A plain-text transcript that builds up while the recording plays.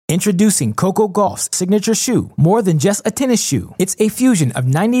Introducing Coco Gauff's signature shoe, more than just a tennis shoe. It's a fusion of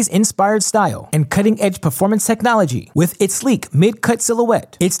 90s-inspired style and cutting-edge performance technology. With its sleek mid-cut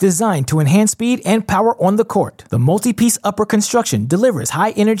silhouette, it's designed to enhance speed and power on the court. The multi-piece upper construction delivers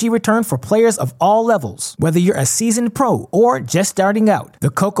high-energy return for players of all levels. Whether you're a seasoned pro or just starting out, the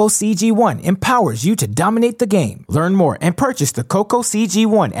Coco CG1 empowers you to dominate the game. Learn more and purchase the Coco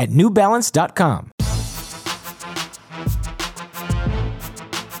CG1 at NewBalance.com.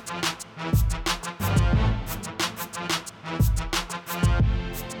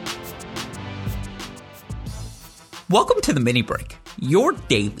 Welcome to the Mini Break, your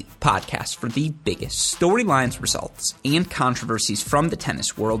daily podcast for the biggest storylines, results, and controversies from the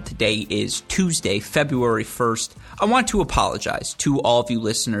tennis world. Today is Tuesday, February 1st. I want to apologize to all of you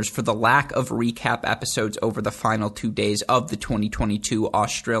listeners for the lack of recap episodes over the final 2 days of the 2022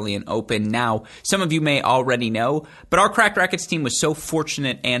 Australian Open. Now, some of you may already know, but our Cracked Racquets team was so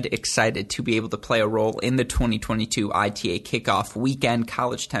fortunate and excited to be able to play a role in the 2022 ITA kickoff weekend.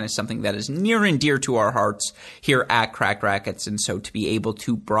 College tennis, something that is near and dear to our hearts here at Cracked Racquets, and so to be able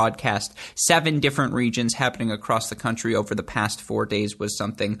to broadcast 7 different regions happening across the country over the past 4 days was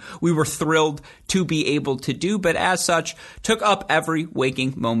something we were thrilled to be able to do, but as such, took up every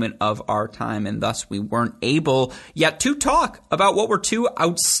waking moment of our time, and thus we weren't able yet to talk about what were 2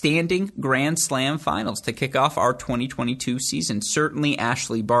 outstanding Grand Slam finals to kick off our 2022 season. Certainly,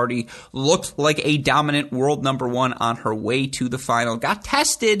 Ashleigh Barty looked like a dominant world number 1 on her way to the final. Got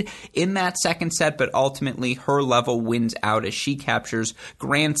tested in that second set, but ultimately her level wins out as she captures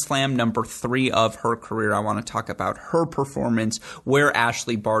Grand Slam number 3 of her career. I want to talk about her performance, where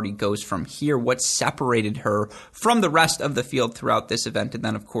Ashleigh Barty goes from here, what separated her from the rest of the field throughout this event, and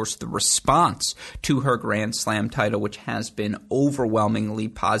then, of course, the response to her Grand Slam title, which has been overwhelmingly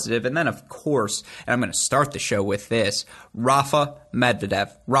positive. And then, of course, and I'm going to start the show with this, Rafa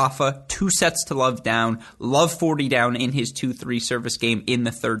Medvedev. Rafa, 2 sets to love down, love 40 down in his 2-3 service game in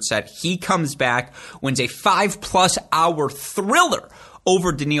the third set. He comes back, wins a 5+ hour thriller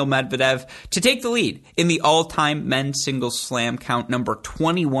over Daniil Medvedev to take the lead in the all-time men's singles slam count, number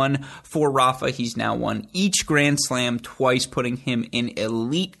 21 for Rafa. He's now won each Grand Slam twice, putting him in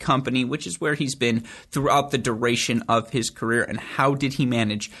elite company, which is where he's been throughout the duration of his career. And how did he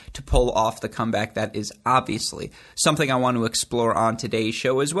manage to pull off the comeback? That is obviously something I want to explore on today's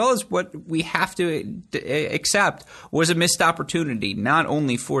show, as well as what we have to accept was a missed opportunity, not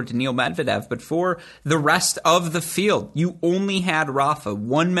only for Daniil Medvedev, but for the rest of the field. You only had Rafa,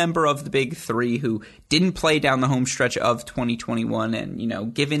 one member of the big 3 who didn't play down the home stretch of 2021,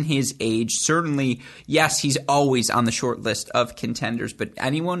 and, given his age, certainly, yes, he's always on the short list of contenders, but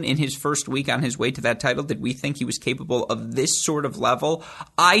anyone in his first week on his way to that title, did we think he was capable of this sort of level?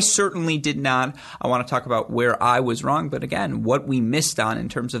 I certainly did not. I want to talk about where I was wrong, but again, what we missed on in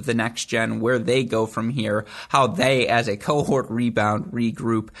terms of the next gen, where they go from here, how they, as a cohort, rebound,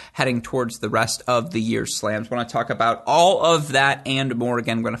 regroup, heading towards the rest of the year's slams. I want to talk about all of that and more.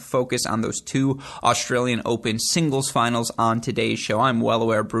 Again, we're going to focus on those 2 Australian Open singles finals on today's show. I'm well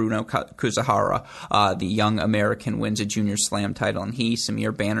aware Bruno Kuzuhara, the young American, wins a junior slam title, and he,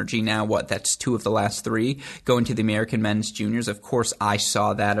 Samir Banerjee, now that's 2 of the last 3 going to the American men's juniors. Of course, I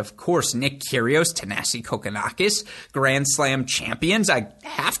saw that. Of course, Nick Kyrgios, Thanasi Kokkinakis, Grand Slam champions. I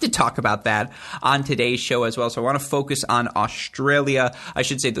have to talk about that on today's show as well. So I want to focus on Australia. I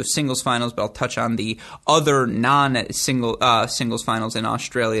should say those singles finals, but I'll touch on the other singles finals in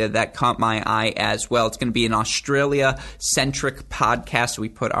Australia that caught my eye as well. It's going to be an Australia-centric podcast. We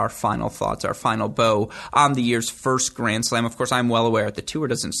put our final thoughts, our final bow on the year's first Grand Slam. Of course, I'm well aware the tour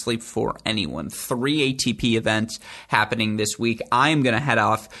doesn't sleep for anyone. 3 ATP events happening this week. I'm going to head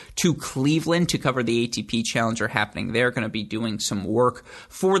off to Cleveland to cover the ATP Challenger happening there. Going to be doing some work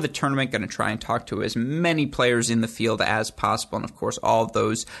for the tournament. Going to try and talk to as many players in the field as possible. And of course, all of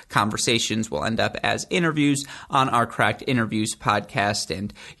those conversations will end up as interviews on our Cracked Interviews podcast,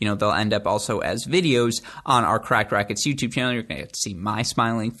 and they'll end up also as videos on our Cracked Racquets YouTube channel. You're going to get to see my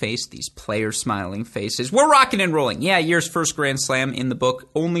smiling face, these players' smiling faces. We're rocking and rolling. Yeah, year's first Grand Slam in the book.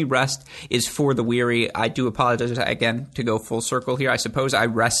 Only rest is for the weary. I do apologize again to go full circle here. I suppose I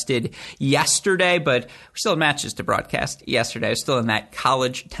rested yesterday, but we still had matches to broadcast yesterday. I was still in that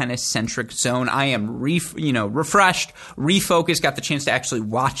college tennis-centric zone. I am refreshed, refocused, got the chance to actually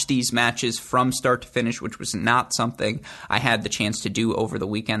watch these matches from start to finish, which was not something I had the chance chance to do over the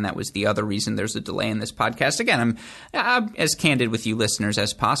weekend. That was the other reason there's a delay in this podcast. Again, I'm as candid with you listeners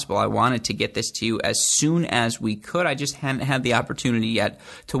as possible. I wanted to get this to you as soon as we could. I just hadn't had the opportunity yet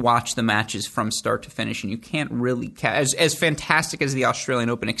to watch the matches from start to finish, and you can't really as fantastic as the Australian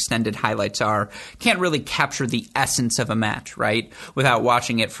Open extended highlights are, can't really capture the essence of a match, right, without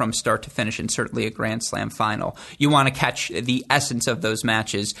watching it from start to finish, and certainly a Grand Slam final. You want to catch the essence of those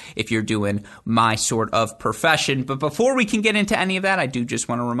matches if you're doing my sort of profession. But before we can get into any of that, I do just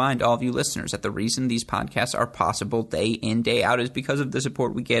want to remind all of you listeners that the reason these podcasts are possible day in, day out is because of the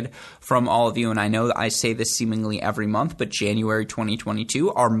support we get from all of you. And I know that I say this seemingly every month, but January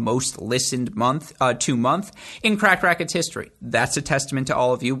 2022, our most listened month in Cracked Racquets history. That's a testament to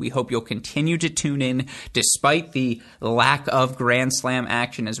all of you. We hope you'll continue to tune in despite the lack of Grand Slam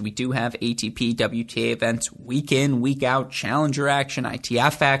action, as we do have ATP, WTA events week in, week out, Challenger action,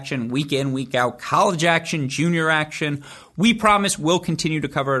 ITF action, week in, week out, college action, junior action. We promise we'll continue to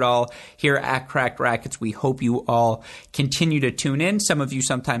cover it all here at Cracked Racquets. We hope you all continue to tune in. Some of you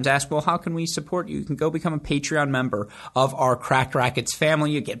sometimes ask, well, how can we support you? You can go become a Patreon member of our Cracked Racquets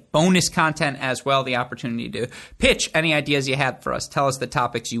family. You get bonus content as well, the opportunity to pitch any ideas you have for us. Tell us the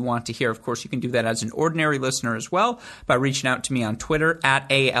topics you want to hear. Of course, you can do that as an ordinary listener as well by reaching out to me on Twitter at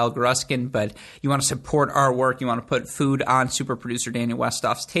 @ALGruskin. But you want to support our work, you want to put food on super producer Daniel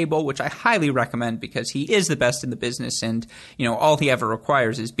Westhoff's table, which I highly recommend because he is the best in the business, and all he ever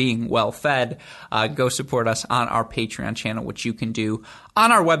requires is being well fed. Go support us on our Patreon channel, which you can do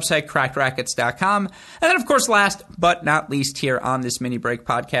on our website, crackedrackets.com. And then, of course, last but not least here on this mini break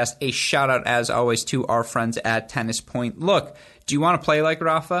podcast, a shout out as always to our friends at Tennis Point. Look, do you want to play like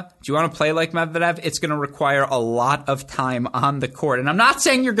Rafa? Do you want to play like Medvedev? It's going to require a lot of time on the court. And I'm not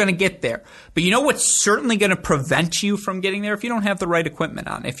saying you're going to get there, but you know what's certainly going to prevent you from getting there? If you don't have the right equipment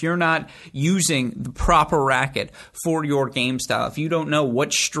on, if you're not using the proper racket for your game style, if you don't know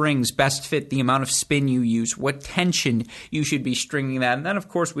what strings best fit the amount of spin you use, what tension you should be stringing that. And then, of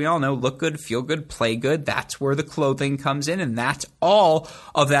course, we all know look good, feel good, play good. That's where the clothing comes in, and that's all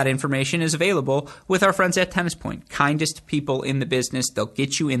of that information is available with our friends at Tennis Point. Kindest people in the business. They'll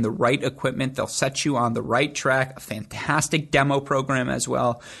get you in the right equipment. They'll set you on the right track. A fantastic demo program as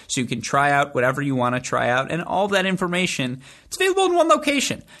well, so you can try out whatever you want to try out. And all that information, it's available in one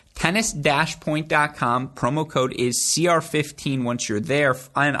location. Tennis-point.com. Promo code is CR15 once you're there,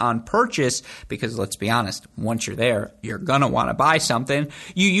 and on purchase, because let's be honest, once you're there, you're going to want to buy something.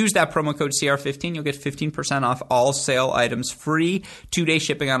 You use that promo code CR15, you'll get 15% off all sale items, free 2-day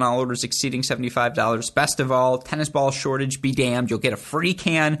shipping on all orders exceeding $75. Best of all, tennis ball shortage be damned. You'll get a free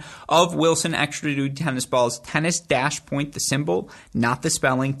can of Wilson Extra Duty tennis balls. Tennis-point, the symbol, not the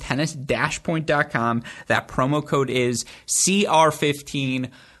spelling, tennis-point.com. That promo code is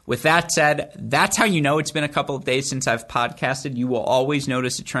CR15. With that said, that's how you know it's been a couple of days since I've podcasted. You will always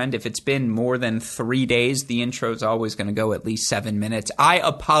notice a trend. If it's been more than 3 days, the intro is always going to go at least 7 minutes. I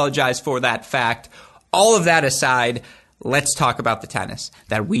apologize for that fact. All of that aside, let's talk about the tennis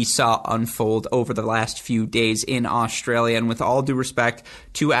that we saw unfold over the last few days in Australia. And with all due respect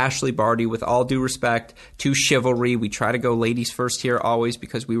to Ashley Barty, with all due respect to Chivalry, we try to go ladies first here always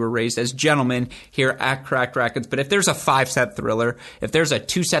because we were raised as gentlemen here at Cracked Racquets. But if there's a 5-set thriller, if there's a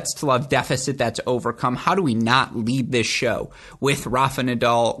 2-sets-to-love deficit that's overcome, how do we not lead this show with Rafa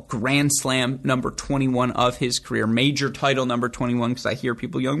Nadal, Grand Slam number 21 of his career, major title number 21, because I hear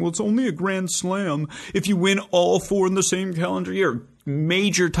people yelling, well, it's only a Grand Slam if you win all 4 in the same calendar year.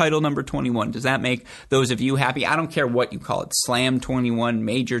 Major title number 21. Does that make those of you happy? I don't care what you call it. Slam 21,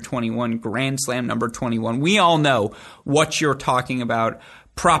 Major 21, Grand Slam number 21. We all know what you're talking about.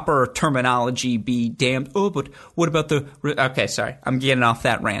 Proper terminology be damned. Oh, but what about the... Okay, sorry. I'm getting off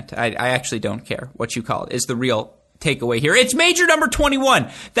that rant. I actually don't care what you call it. Is the real takeaway here. It's major number 21.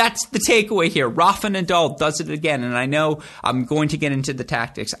 That's the takeaway here. Rafa Nadal does it again. And I know I'm going to get into the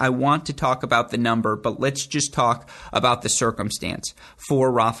tactics. I want to talk about the number, but let's just talk about the circumstance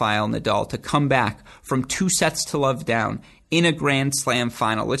for Rafael Nadal to come back from 2-sets-to-love down in a Grand Slam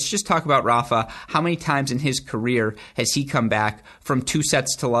final. Let's just talk about Rafa. How many times in his career has he come back from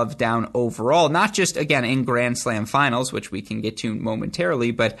 2-sets-to-love down overall? Not just, again, in Grand Slam finals, which we can get to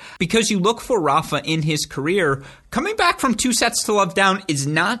momentarily, but because you look for Rafa in his career, coming back from 2-sets-to-love down is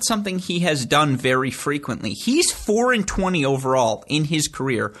not something he has done very frequently. He's 4-20 overall in his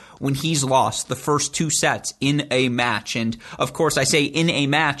career when he's lost the first 2 sets in a match. And, of course, I say in a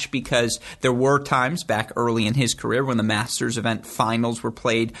match because there were times back early in his career when the Masters Masters event finals were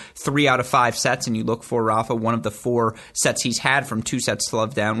played 3 out of 5 sets, and you look for Rafa, one of the 4 sets he's had from 2 sets to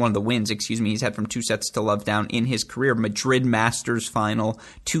love down, one of the wins, he's had from 2 sets to love down in his career. Madrid Masters final,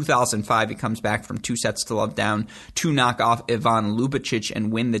 2005, he comes back from 2 sets to love down to knock off Ivan Lubicic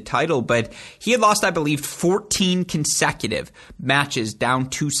and win the title, but he had lost, I believe, 14 consecutive matches down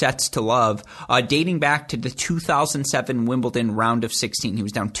 2 sets to love, dating back to the 2007 Wimbledon round of 16. He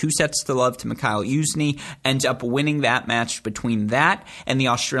was down 2 sets to love to Mikhail Yuzny, ends up winning that match. Between that and the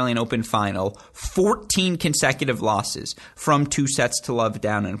Australian Open final, 14 consecutive losses from 2 sets to love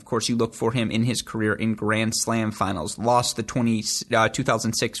down. And of course, you look for him in his career in Grand Slam finals. Lost the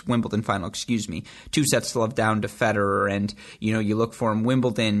 2006 Wimbledon final, 2 sets to love down to Federer. And, you look for him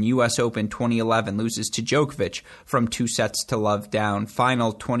Wimbledon, US Open 2011, loses to Djokovic from 2 sets to love down.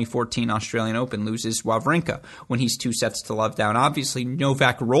 Final 2014 Australian Open, loses Wawrinka when he's 2 sets to love down. Obviously,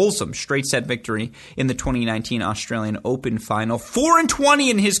 Novak rolls him, straight set victory in the 2019 Australian Open final.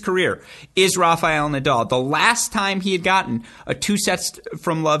 4-20 in his career is Rafael Nadal. The last time he had gotten a 2 sets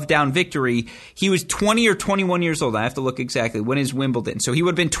from love down victory, he was 20 or 21 years old. I have to look exactly. When is Wimbledon? So he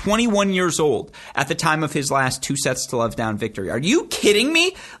would have been 21 years old at the time of his last 2 sets to love down victory. Are you kidding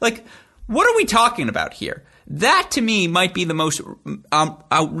me? Like, what are we talking about here? That, to me, might be the most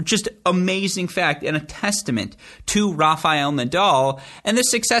just amazing fact and a testament to Rafael Nadal and the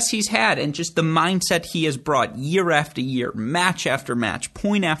success he's had and just the mindset he has brought year after year, match after match,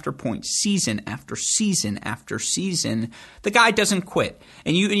 point after point, season after season after season. The guy doesn't quit.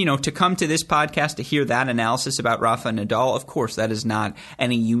 And to come to this podcast to hear that analysis about Rafa Nadal, of course, that is not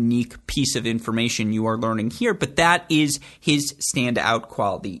any unique piece of information you are learning here, but that is his standout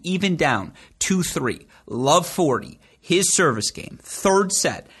quality. Even down 2-3. Love 40, his service game, 3rd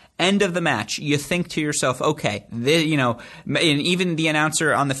set, end of the match, you think to yourself, okay, and even the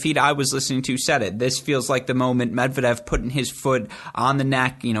announcer on the feed I was listening to said it. This feels like the moment Medvedev putting his foot on the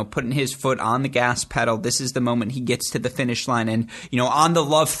neck, putting his foot on the gas pedal. This is the moment he gets to the finish line. And, on the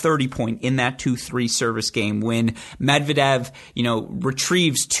love 30 point in that 2-3 service game when Medvedev,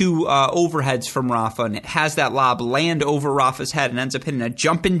 retrieves 2 overheads from Rafa and it has that lob land over Rafa's head and ends up hitting a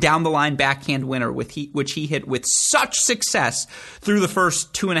jumping down the line backhand winner which he hit with such success through the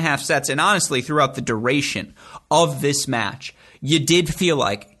first 2.5 sets, and honestly throughout the duration of this match, you did feel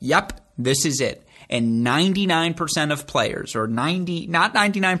like, yep, this is it. And 99% of players, not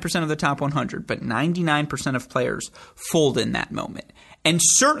 99% of the top 100, but 99% of players fold in that moment. And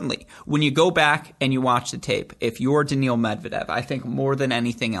certainly, when you go back and you watch the tape, if you're Daniil Medvedev, I think more than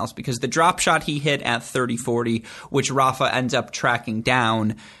anything else, because the drop shot he hit at 30-40, which Rafa ends up tracking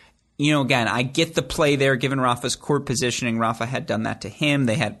down, again, I get the play there given Rafa's court positioning. Rafa had done that to him.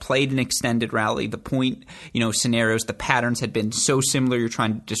 They had played an extended rally. The point, scenarios, the patterns had been so similar. You're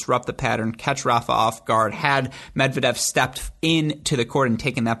trying to disrupt the pattern, catch Rafa off guard. Had Medvedev stepped into the court and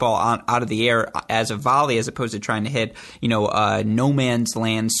taken that ball out of the air as a volley as opposed to trying to hit, no man's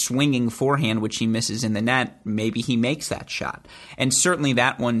land swinging forehand, which he misses in the net, maybe he makes that shot. And certainly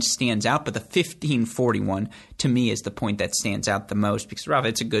that one stands out. But the 15-41 to me is the point that stands out the most because Rafa,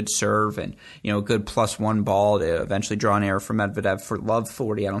 it's a good serve and, a good +1 ball to eventually draw an error for Medvedev for love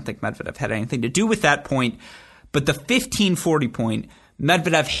 40. I don't think Medvedev had anything to do with that point. But the 15-40 point,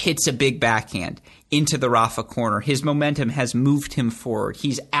 Medvedev hits a big backhand into the Rafa corner. His momentum has moved him forward.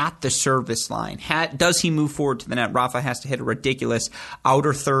 He's at the service line. Does he move forward to the net? Rafa has to hit a ridiculous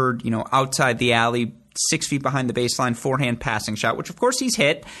outer third, outside the alley, 6 feet behind the baseline, forehand passing shot, which of course he's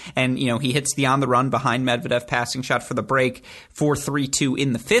hit. And, he hits the on the run behind Medvedev passing shot for the break, 4-3-2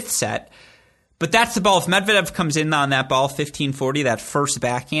 in the 5th set. But that's the ball. If Medvedev comes in on that ball, 15-40, that first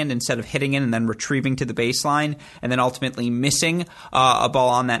backhand, instead of hitting it and then retrieving to the baseline and then ultimately missing a ball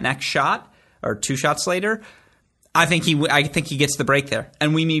on that next shot or 2 shots later, I think he gets the break there.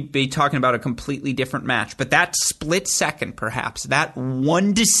 And we may be talking about a completely different match. But that split second, perhaps, that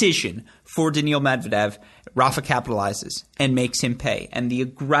one decision for Daniil Medvedev, Rafa capitalizes and makes him pay. And the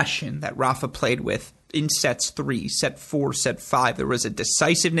aggression that Rafa played with in sets 3, set 4, set 5, there was a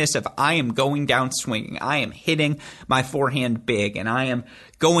decisiveness of I am going down swinging. I am hitting my forehand big, and I am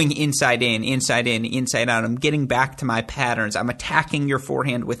going inside in, inside out. I'm getting back to my patterns. I'm attacking your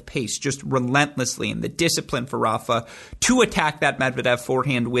forehand with pace just relentlessly. And the discipline for Rafa to attack that Medvedev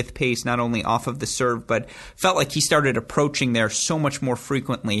forehand with pace, not only off of the serve, but felt like he started approaching there so much more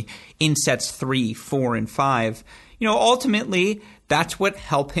frequently in sets 3, 4, and 5. ultimately that's what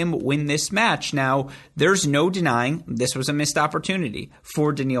helped him win this match. Now, there's no denying this was a missed opportunity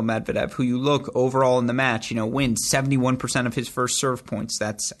for Daniil Medvedev, who you look overall in the match, wins 71% of his first serve points.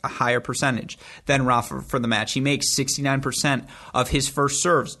 That's a higher percentage than Rafa for the match. He makes 69% of his first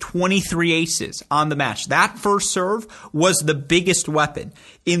serves, 23 aces on the match. That first serve was the biggest weapon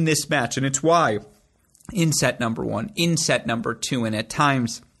in this match, and it's why in set number 1, in set number 2, and at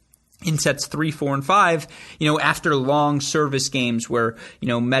times in sets 3, 4, and 5, after long service games where,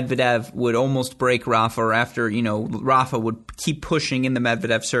 Medvedev would almost break Rafa, or after, Rafa would keep pushing in the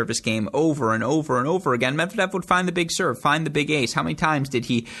Medvedev service game over and over and over again, Medvedev would find the big serve, find the big ace. How many times did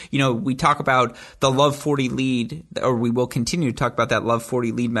he, we talk about the love 40 lead, or we will continue to talk about that love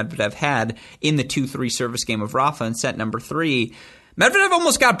 40 lead Medvedev had in the 2-3 service game of Rafa in set number 3. Medvedev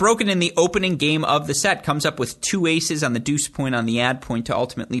almost got broken in the opening game of the set, comes up with 2 aces on the deuce point, on the ad point to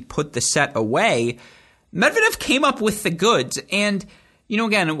ultimately put the set away. Medvedev came up with the goods, and,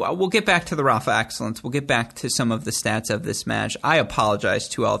 again, we'll get back to the Rafa excellence. We'll get back to some of the stats of this match. I apologize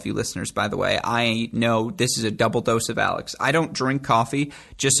to all of you listeners, by the way. I know this is a double dose of Alex. I don't drink coffee,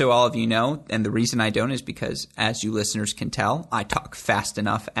 just so all of you know, and the reason I don't is because, as you listeners can tell, I talk fast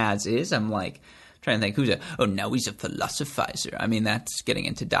enough as is. I'm trying to think now he's a philosophizer. I mean, that's getting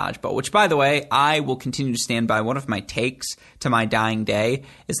into dodgeball, which, by the way, I will continue to stand by. One of my takes to my dying day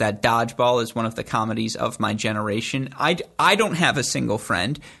is that dodgeball is one of the comedies of my generation. I don't have a single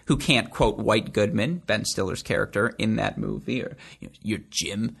friend who can't quote White Goodman, Ben Stiller's character in that movie, or your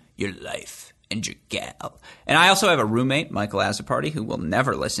gym, your life, and your gal. And I also have a roommate, Michael Azzopardi, who will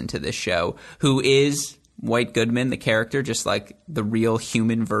never listen to this show, who is White Goodman, the character, just like the real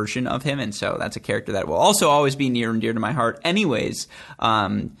human version of him. And so that's a character that will also always be near and dear to my heart. Anyways,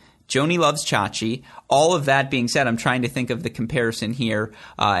 Joni loves Chachi. All of that being said, I'm trying to think of the comparison here,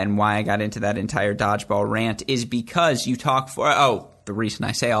 and why I got into that entire dodgeball rant is because you talk the reason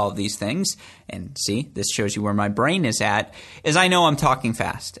I say all of these things, and see, this shows you where my brain is at, is I know I'm talking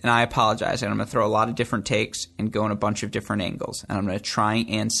fast, and I apologize, and I'm going to throw a lot of different takes and go in a bunch of different angles, and I'm going to try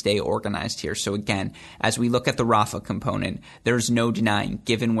and stay organized here. So again, as we look at the Rafa component, there's no denying,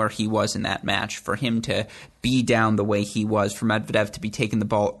 given where he was in that match, for him to be down the way he was, for Medvedev to be taking the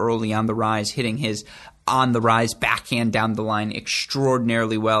ball early on the rise, hitting his on the rise backhand down the line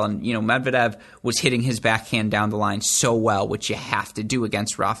extraordinarily well. And, Medvedev was hitting his backhand down the line so well, which you have to do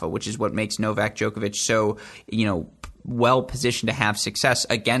against Rafa, which is what makes Novak Djokovic so, well positioned to have success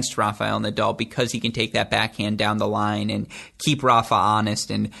against Rafael Nadal, because he can take that backhand down the line and keep Rafa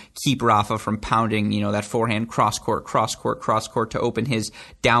honest and keep Rafa from pounding, that forehand cross court to open his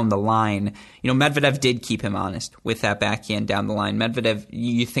down the line. Medvedev did keep him honest with that backhand down the line. Medvedev,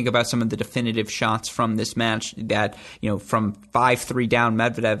 you think about some of the definitive shots from this match that, from 5-3 down,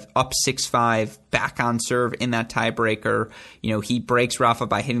 Medvedev up 6-5, back on serve in that tiebreaker. He breaks Rafa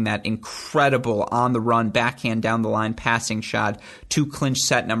by hitting that incredible on the run backhand down the line passing shot to clinch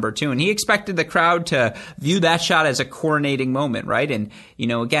set number 2. And he expected the crowd to view that shot as a coronating moment, right? And,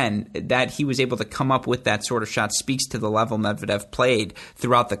 again, that he was able to come up with that sort of shot speaks to the level Medvedev played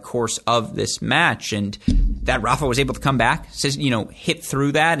throughout the course of this match. And that Rafa was able to come back, hit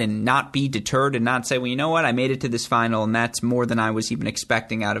through that and not be deterred and not say, well, you know what, I made it to this final and that's more than I was even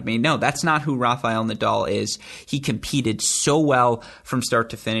expecting out of me. No, that's not who Rafael Nadal is. He competed so well from start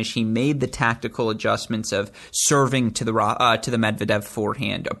to finish. He made the tactical adjustments of serving to the Medvedev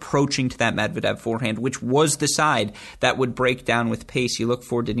forehand, approaching to that Medvedev forehand, which was the side that would break down with pace. You look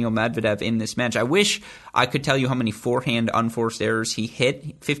for Daniil Medvedev in this match. I wish I could tell you how many forehand unforced errors he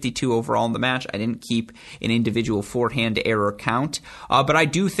hit, 52 overall in the match. I didn't keep an individual forehand error count, but I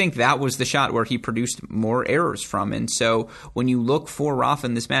do think that was the shot where he produced more errors from. And so when you look for Rafa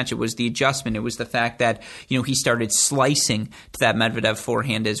in this match, it was the adjustment. It was the fact that, he started slicing to that Medvedev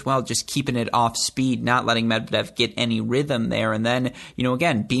forehand as well, just keeping it off speed, not letting Medvedev get any rhythm there. And then,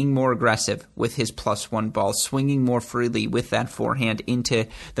 again, being more aggressive with his +1 ball, swinging more freely with that forehand into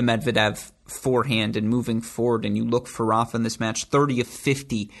the Medvedev forehand and moving forward. And you look for Rafa in this match, 30 of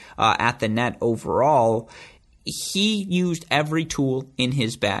 50 at the net overall. He used every tool in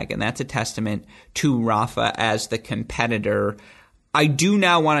his bag, and that's a testament to Rafa as the competitor. I do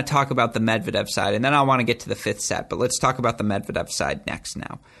now want to talk about the Medvedev side, and then I want to get to the 5th set, but let's talk about the Medvedev side next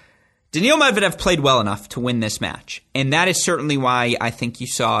now. Daniil Medvedev played well enough to win this match, and that is certainly why I think you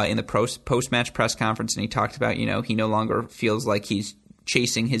saw in the post-match press conference, and he talked about, he no longer feels like he's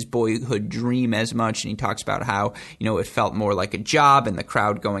chasing his boyhood dream as much, and he talks about how, it felt more like a job and the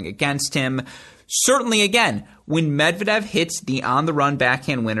crowd going against him. Certainly, again, when Medvedev hits the on-the-run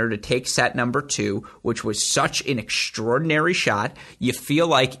backhand winner to take set number 2, which was such an extraordinary shot, you feel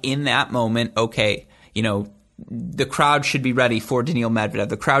like in that moment, okay, the crowd should be ready for Daniil Medvedev.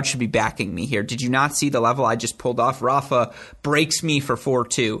 The crowd should be backing me here. Did you not see the level I just pulled off? Rafa breaks me for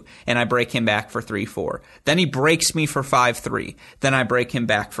 4-2, and I break him back for 3-4. Then he breaks me for 5-3. Then I break him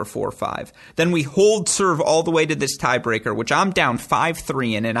back for 4-5. Then we hold serve all the way to this tiebreaker, which I'm down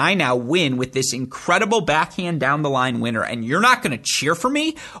 5-3 in, and I now win with this incredible backhand down the line winner. And you're not going to cheer for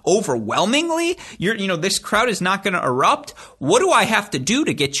me overwhelmingly? This crowd is not going to erupt. What do I have to do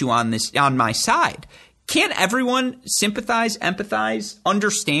to get you on my side? Can't everyone sympathize, empathize,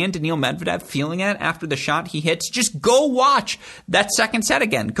 understand Daniil Medvedev feeling it after the shot he hits? Just go watch that second set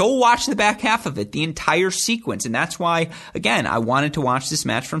again. Go watch the back half of it, the entire sequence. And that's why, again, I wanted to watch this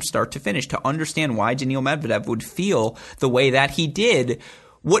match from start to finish to understand why Daniil Medvedev would feel the way that he did.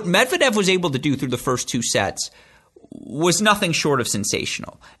 What Medvedev was able to do through the first two sets was nothing short of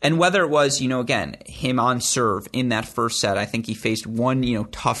sensational. And whether it was, again, him on serve in that first set, I think he faced one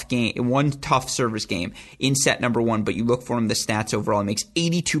tough service game in set number one, but you look for him, the stats overall, he makes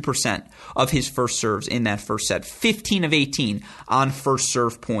 82% of his first serves in that first set, 15 of 18 on first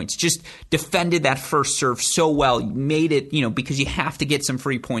serve points, just defended that first serve so well, made it, because you have to get some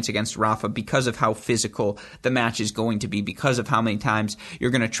free points against Rafa because of how physical the match is going to be, because of how many times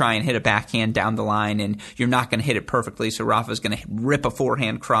you're going to try and hit a backhand down the line and you're not going to hit it perfectly, so Rafa's going to rip a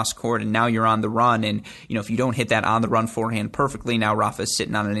forehand cross court, and now you're on the run, and if you don't hit that on the run forehand perfectly, now Rafa's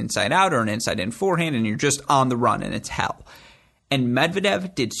sitting on an inside out or an inside in forehand, and you're just on the run, and it's hell. And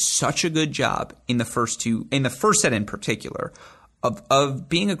Medvedev did such a good job in the first set in particular, of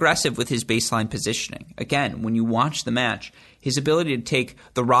being aggressive with his baseline positioning. Again, when you watch the match, his ability to take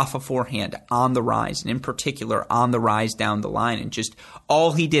the Rafa forehand on the rise, and in particular on the rise down the line, and just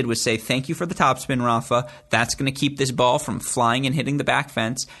all he did was say, thank you for the topspin, Rafa. That's going to keep this ball from flying and hitting the back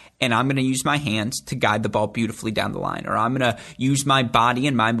fence, and I'm going to use my hands to guide the ball beautifully down the line, or I'm going to use my body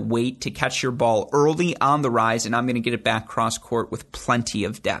and my weight to catch your ball early on the rise, and I'm going to get it back cross court with plenty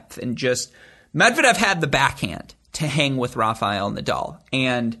of depth. And just Medvedev had the backhand to hang with Rafael Nadal.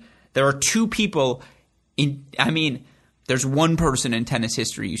 And there are two people there's one person in tennis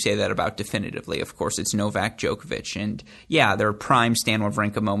history you say that about definitively. Of course, it's Novak Djokovic. And yeah, there are prime Stan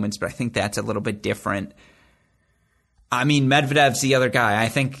Wawrinka moments, but I think that's a little bit different. Medvedev's the other guy. I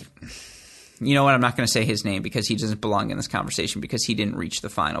think, you know what, I'm not going to say his name because he doesn't belong in this conversation because he didn't reach the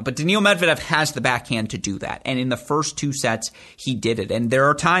final. But Daniil Medvedev has the backhand to do that. And in the first two sets, he did it. And there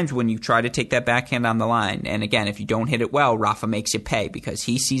are times when you try to take that backhand on the line. And again, if you don't hit it well, Rafa makes you pay because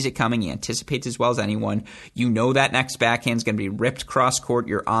he sees it coming. He anticipates as well as anyone. You know that next backhand is going to be ripped cross court.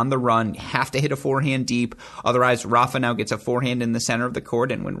 You're on the run. You have to hit a forehand deep. Otherwise, Rafa now gets a forehand in the center of the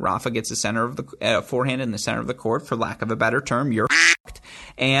court. And when Rafa gets a forehand in the center of the court, for lack of a better term, you're f***ed.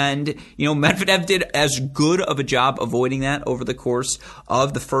 And, Medvedev did as good of a job avoiding that over the course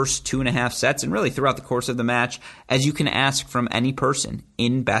of the first 2.5 sets and really throughout the course of the match as you can ask from any person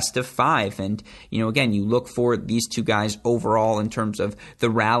in best of 5. And, again, you look for these two guys overall in terms of the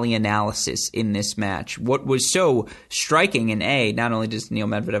rally analysis in this match. What was so striking in not only does Daniil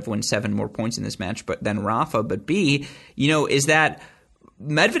Medvedev win 7 more points in this match than Rafa, but B, is that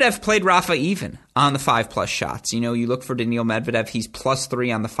Medvedev played Rafa even on the 5+ shots. You look for Daniil Medvedev, he's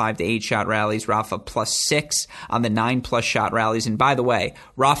 +3 on the 5 to 8 shot rallies, Rafa +6 on the 9+ shot rallies. And by the way,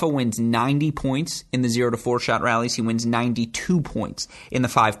 Rafa wins 90 points in the 0 to 4 shot rallies. He wins 92 points in the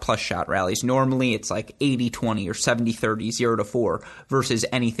 5+ shot rallies. Normally it's like 80-20 or 70-30, 0 to 4 versus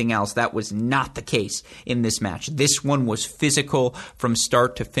anything else. That was not the case in this match. This one was physical from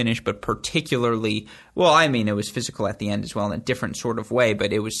start to finish, but particularly, it was physical at the end as well in a different sort of way,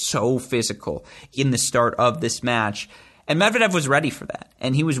 but it was so physical in the start of this match. And Medvedev was ready for that.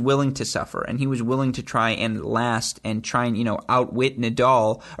 And he was willing to suffer. And he was willing to try and last and try and, outwit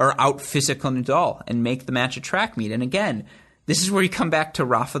Nadal or out-physical Nadal and make the match a track meet. And again, this is where you come back to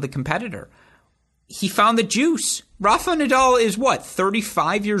Rafa the competitor. He found the juice. Rafa Nadal is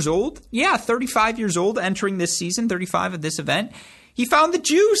 35 years old? Yeah, 35 years old entering this season, 35 at this event. He found the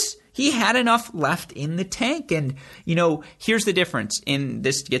juice. He had enough left in the tank. And, here's the difference. And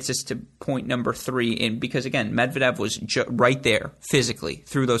this gets us to point number 3. And because, again, Medvedev was right there physically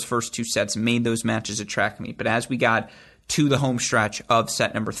through those first 2 sets, made those matches a track meet. But as we got to the home stretch of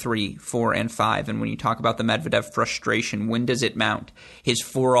set number 3, 4, and 5, and when you talk about the Medvedev frustration, when does it mount? His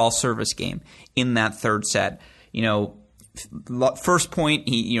 4-all service game in that third set. First point,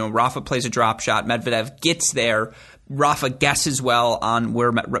 Rafa plays a drop shot. Medvedev gets there. Rafa guesses well on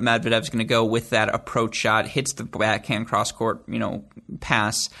where Medvedev's going to go with that approach shot, hits the backhand cross-court,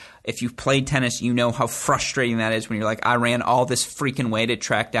 pass, If you've played tennis, you know how frustrating that is when you're like, I ran all this freaking way to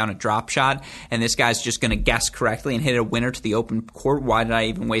track down a drop shot, and this guy's just going to guess correctly and hit a winner to the open court. Why did I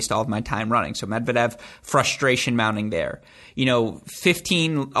even waste all of my time running? So Medvedev, frustration mounting there.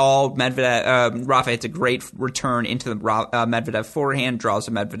 15 all Medvedev. Rafa hits a great return into the Medvedev forehand, draws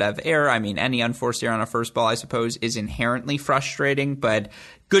a Medvedev error. I mean, any unforced error on a first ball, I suppose, is inherently frustrating, but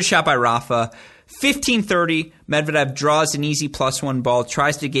good shot by Rafa. 15-30, Medvedev draws an easy +1 ball,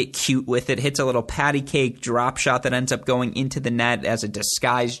 tries to get cute with it, hits a little patty cake drop shot that ends up going into the net as a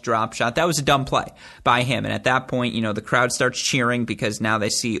disguised drop shot. That was a dumb play by him. And at that point, the crowd starts cheering because now they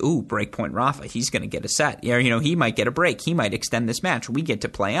see, breakpoint Rafa. He's going to get a set. He might get a break. He might extend this match. We get to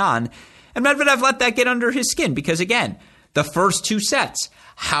play on. And Medvedev let that get under his skin because, again, the first 2 sets,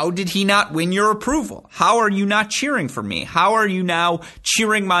 how did he not win your approval? How are you not cheering for me? How are you now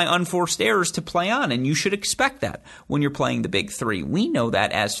cheering my unforced errors to play on? And you should expect that when you're playing the big 3. We know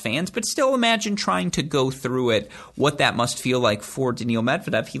that as fans, but still imagine trying to go through it, what that must feel like for Daniil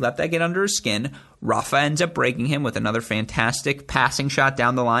Medvedev. He let that get under his skin. Rafa ends up breaking him with another fantastic passing shot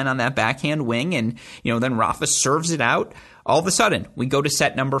down the line on that backhand wing, and then Rafa serves it out. All of a sudden, we go to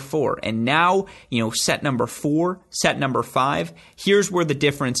set number 4. And now, set number 4, set number 5, here's where the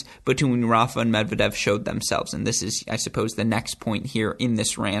difference between Rafa and Medvedev showed themselves. And this is, I suppose, the next point here in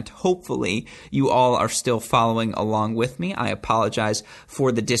this rant. Hopefully, you all are still following along with me. I apologize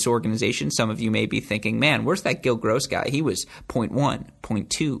for the disorganization. Some of you may be thinking, man, where's that Gil Gross guy? He was 0.1,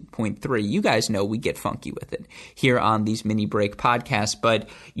 0.2, 0.3. You guys know we get funky with it here on these mini break podcasts. But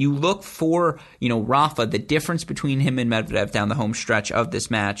you look for, Rafa, the difference between him and Medvedev down the home stretch of this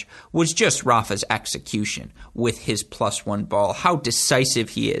match was just Rafa's execution with his +1 ball, how decisive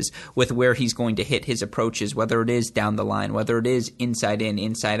he is with where he's going to hit his approaches, whether it is down the line, whether it is inside in,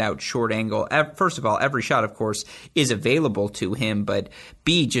 inside out, short angle. First of all, every shot, of course, is available to him, but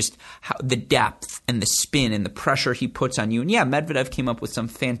B, just the depth and the spin and the pressure he puts on you. And yeah, Medvedev came up with some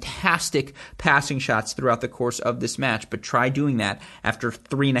fantastic passing shots throughout the course of this match, but try doing that after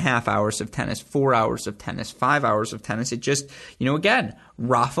 3.5 hours of tennis, 4 hours of tennis, 5 hours of tennis. It just, again,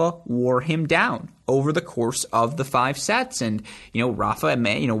 Rafa wore him down over the course of the 5 sets. And, Rafa,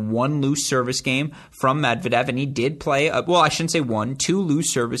 one loose service game from Medvedev, and he did play, I shouldn't say one, 2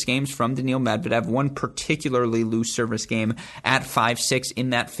 loose service games from Daniil Medvedev, one particularly loose service game at 5-6 in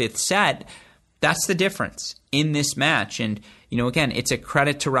that 5th set. That's the difference in this match. And, again, it's a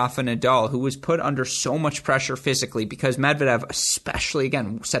credit to Rafa Nadal, who was put under so much pressure physically because Medvedev, especially,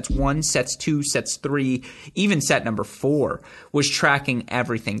 again, sets 1, sets 2, sets 3, even set number 4, was tracking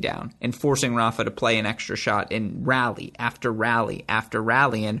everything down and forcing Rafa to play an extra shot in rally after rally after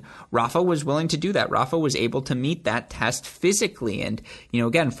rally. And Rafa was willing to do that. Rafa was able to meet that test physically. And,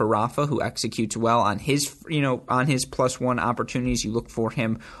 again, for Rafa, who executes well on his, on his +1 opportunities, you look for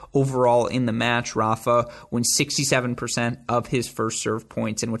him overall in the match. Rafa wins 67% of his first serve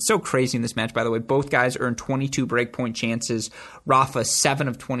points. And what's so crazy in this match, by the way, both guys earned 22 breakpoint chances. Rafa 7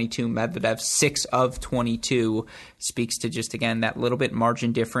 of 22, Medvedev 6 of 22. Speaks to just, again, that little bit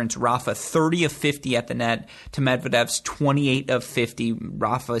margin difference. Rafa 30 of 50 at the net to Medvedev's 28 of 50.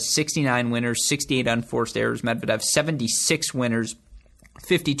 Rafa 69 winners, 68 unforced errors. Medvedev 76 winners,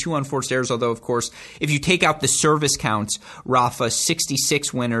 52 unforced errors, although, of course, if you take out the service counts, Rafa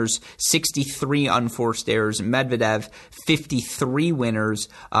 66 winners, 63 unforced errors. Medvedev 53 winners,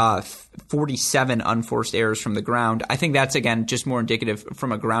 47 unforced errors from the ground. I think that's, again, just more indicative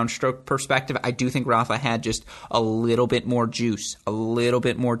from a ground stroke perspective. I do think Rafa had just a little bit more juice, a little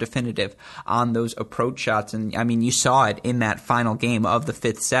bit more definitive on those approach shots. And, I mean, you saw it in that final game of the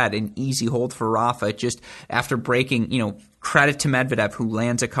 5th set, an easy hold for Rafa just after breaking, credit to Medvedev, who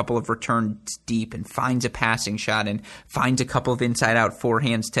lands a couple of returns deep and finds a passing shot and finds a couple of inside-out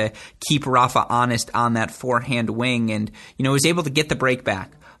forehands to keep Rafa honest on that forehand wing and, is able to get the break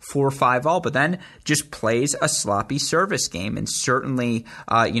back. 4-5 all, but then just plays a sloppy service game and certainly,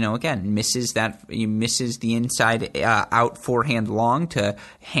 again, misses the inside out forehand long to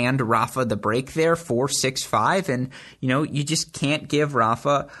hand Rafa the break there, 4-6-5. And, you just can't give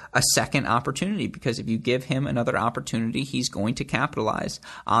Rafa a second opportunity because if you give him another opportunity, he's going to capitalize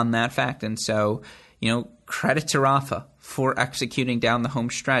on that fact. And so, credit to Rafa for executing down the home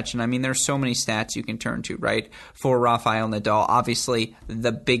stretch. And I mean, there's so many stats you can turn to, right? For Rafael Nadal, obviously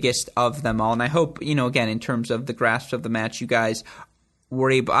the biggest of them all. And I hope, again, in terms of the grasp of the match, you guys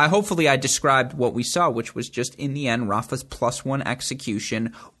were able, hopefully I described what we saw, which was just in the end, Rafa's +1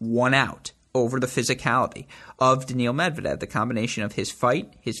 execution won out over the physicality of Daniil Medvedev. The combination of his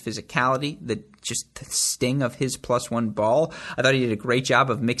fight, his physicality, the just the sting of his +1 ball. I thought he did a great job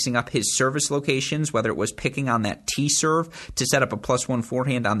of mixing up his service locations, whether it was picking on that T serve to set up a +1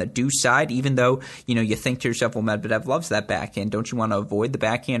 forehand on the deuce side, even though, you think to yourself, well, Medvedev loves that backhand. Don't you want to avoid the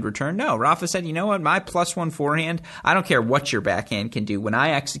backhand return? No, Rafa said, you know what, my +1 forehand, I don't care what your backhand can do. When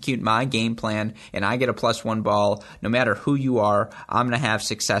I execute my game plan and I get a +1 ball, no matter who you are, I'm going to have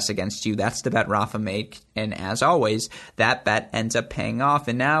success against you. That's the bet Rafa made. And as always, that bet ends up paying off.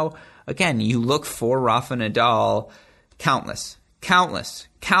 And now, again, you look for Rafa Nadal, countless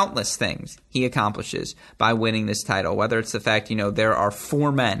things he accomplishes by winning this title, whether it's the fact, there are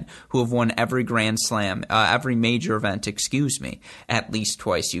 4 men who have won every Grand Slam, every major event, at least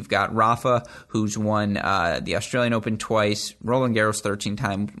twice. You've got Rafa, who's won the Australian Open twice, Roland Garros 13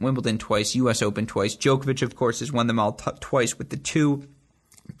 times, Wimbledon twice, U.S. Open twice. Djokovic, of course, has won them all twice, with the 2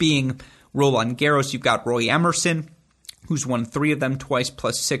 being Roland Garros. You've got Roy Emerson, who's won 3 of them twice,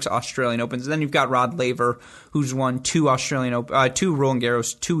 plus 6 Australian Opens. And then you've got Rod Laver, who's won 2 Roland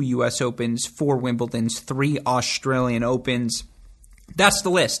Garros, 2 U.S. Opens, 4 Wimbledons, 3 Australian Opens. That's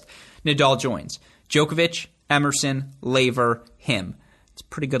the list. Nadal joins. Djokovic, Emerson, Laver, him. It's a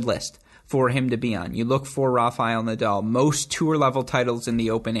pretty good list for him to be on. You look for Rafael Nadal, most tour-level titles in the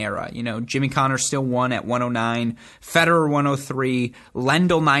Open era. Jimmy Connors still won at 109, Federer 103,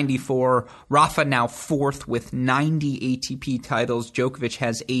 Lendl 94, Rafa now 4th with 90 ATP titles. Djokovic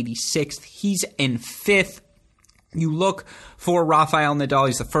has 86th. He's in 5th. You look for Rafael Nadal.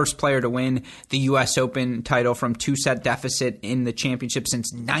 He's the first player to win the U.S. Open title from 2-set deficit in the championship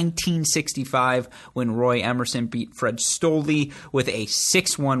since 1965, when Roy Emerson beat Fred Stolle with a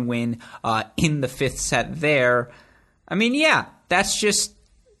 6-1 win in the 5th set there. I mean, yeah, that's just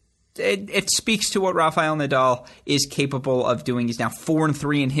it speaks to what Rafael Nadal is capable of doing. He's now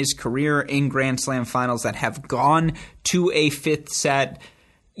 4-3 in his career in Grand Slam finals that have gone to a 5th set.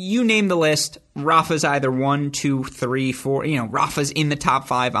 You name the list, Rafa's either 1, 2, 3, 4. Rafa's in the top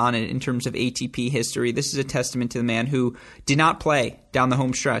 5 on it in terms of ATP history. This is a testament to the man who did not play down the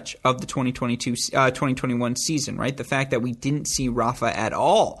home stretch of the 2021 season, right? The fact that we didn't see Rafa at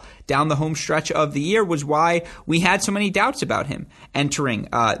all down the home stretch of the year was why we had so many doubts about him entering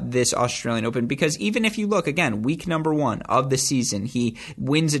this Australian Open. Because even if you look, again, week number 1 of the season, he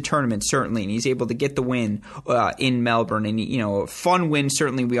wins a tournament, certainly, and he's able to get the win in Melbourne. And, a fun win,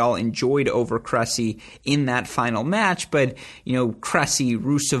 certainly, we all enjoyed over Cressy in that final match. But, Cressy,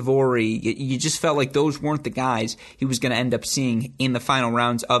 Ruusuvuori, you just felt like those weren't the guys he was going to end up seeing in the final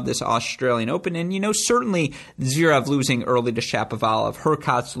rounds of this Australian Open. And, certainly Zverev losing early to Shapovalov,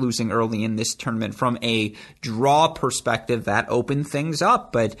 Hurkacz losing early in this tournament from a draw perspective, that opened things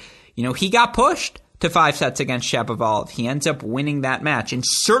up. But, he got pushed to 5 sets against Shapovalov. He ends up winning that match. And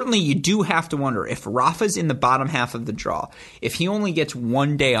certainly you do have to wonder, if Rafa's in the bottom half of the draw, if he only gets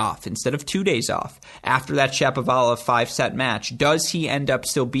 1 day off instead of 2 days off after that Shapovalov 5-set match, does he end up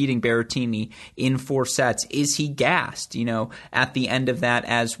still beating Berrettini in 4 sets? Is he gassed, at the end of that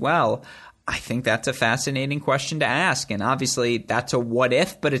as well? I think that's a fascinating question to ask. And obviously that's a what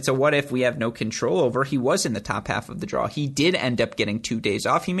if, but it's a what if we have no control over. He was in the top half of the draw. He did end up getting 2 days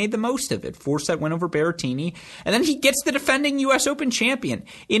off. He made the most of it. 4-set win over Berrettini. And then he gets the defending U.S. Open champion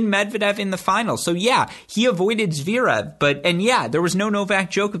in Medvedev in the final. So yeah, he avoided Zverev. And yeah, there was no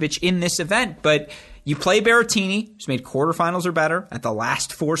Novak Djokovic in this event. But you play Berrettini, who's made quarterfinals or better at the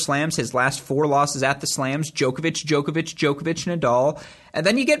last 4 slams, his last 4 losses at the slams, Djokovic, Nadal. And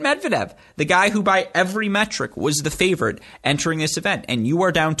then you get Medvedev, the guy who by every metric was the favorite entering this event. And you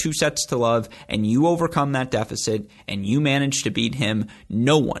are down 2 sets to love, and you overcome that deficit, and you manage to beat him.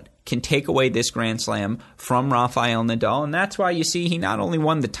 No one can take away this Grand Slam from Rafael Nadal. And that's why you see he not only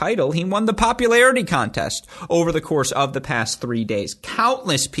won the title, he won the popularity contest over the course of the past 3 days.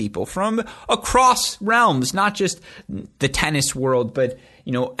 Countless people from across realms, not just the tennis world, but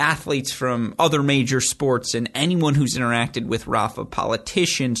athletes from other major sports and anyone who's interacted with Rafa,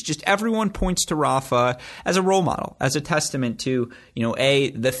 politicians, just everyone points to Rafa as a role model, as a testament to,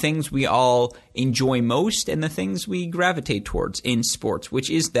 the things we all enjoy most and the things we gravitate towards in sports, which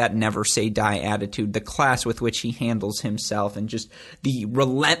is that never say die attitude, the class with which he handles himself, and just the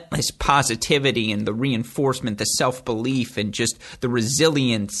relentless positivity and the reinforcement, the self-belief, and just the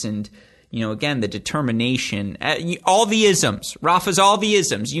resilience and again, the determination, all the isms. Rafa's all the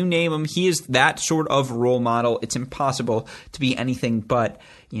isms. You name him, he is that sort of role model. It's impossible to be anything but,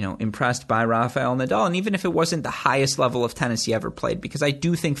 impressed by Rafael Nadal. And even if it wasn't the highest level of tennis he ever played, because I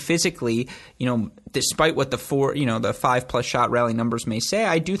do think physically, despite what the 5+ shot rally numbers may say,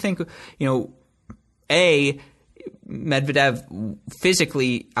 I do think, Medvedev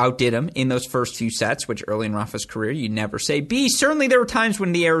physically outdid him in those first few sets, which early in Rafa's career you never say. B, certainly there were times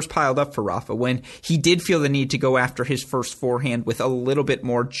when the errors piled up for Rafa, when he did feel the need to go after his first forehand with a little bit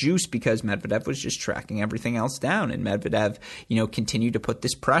more juice because Medvedev was just tracking everything else down, and Medvedev, continued to put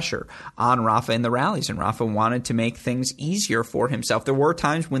this pressure on Rafa in the rallies, and Rafa wanted to make things easier for himself. There were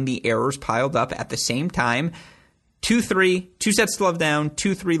times when the errors piled up at the same time. 2-3, 2 sets to love down,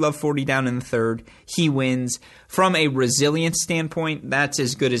 2-3 love 40 down in the third. He wins. From a resilience standpoint, that's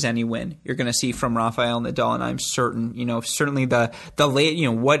as good as any win you're going to see from Rafael Nadal, and I'm certain, certainly the late,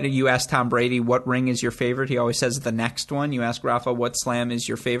 what you ask Tom Brady, what ring is your favorite? He always says the next one. You ask Rafa what slam is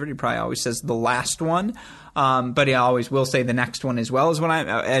your favorite? He probably always says the last one. But he always will say the next one as well. As when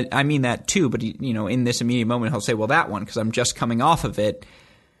I mean that too, but in this immediate moment, he'll say, well, that one, because I'm just coming off of it.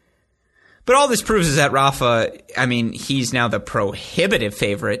 But all this proves is that Rafa, he's now the prohibitive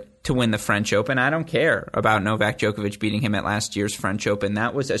favorite to win the French Open. I don't care about Novak Djokovic beating him at last year's French Open.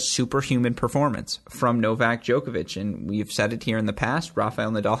 That was a superhuman performance from Novak Djokovic. And we've said it here in the past.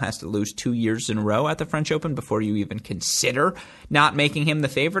 Rafael Nadal has to lose 2 years in a row at the French Open before you even consider not making him the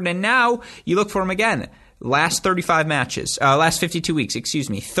favorite. And now you look for him again. Last 35 matches, last 52 weeks,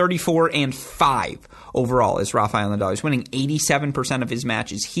 34-5 overall is Rafael Nadal. He's winning 87% of his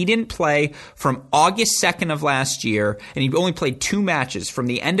matches. He didn't play from August 2nd of last year, and he only played 2 matches from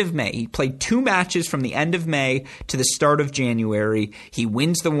the end of May. He played 2 matches from the end of May to the start of January. He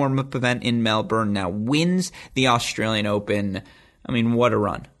wins the warm-up event in Melbourne, now wins the Australian Open. What a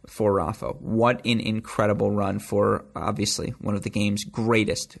run for Rafa. What an incredible run for, obviously, one of the game's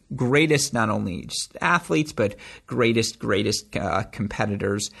greatest, not only just athletes, but greatest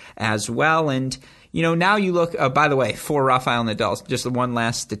competitors as well. And, now you look, by the way, for Rafael Nadal, just one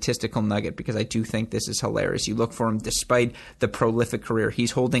last statistical nugget, because I do think this is hilarious. You look for him, despite the prolific career,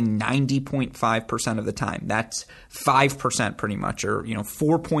 he's holding 90.5% of the time. That's 5% pretty much, or,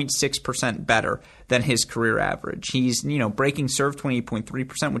 4.6% better than his career average. He's, breaking serve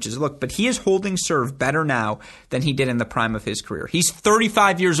 28.3%, which is, but he is holding serve better now than he did in the prime of his career. He's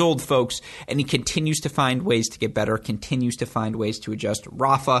 35 years old, folks, and he continues to find ways to get better, continues to find ways to adjust.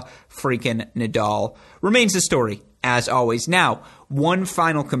 Rafa freaking Nadal remains the story, as always. Now, one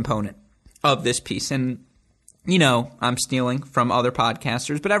final component of this piece, and I'm stealing from other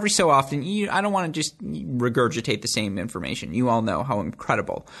podcasters, but every so often, I don't want to just regurgitate the same information. You all know how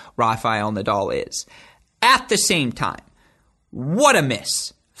incredible Rafael Nadal is. At the same time, what a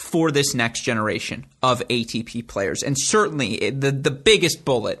miss for this next generation of ATP players. And certainly the biggest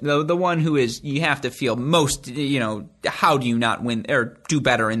bullet, the one who is, you have to feel most, how do you not win or do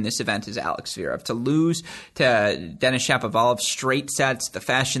better in this event, is Alex Zverev. To lose to Denis Shapovalov straight sets, the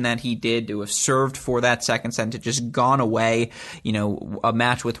fashion that he did, to have served for that second set, to just gone away, a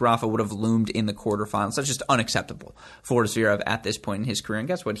match with Rafa would have loomed in the quarterfinals. That's just unacceptable for Zverev at this point in his career. And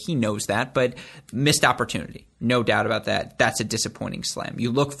guess what? He knows that, but missed opportunity. No doubt about that. That's a disappointing slam.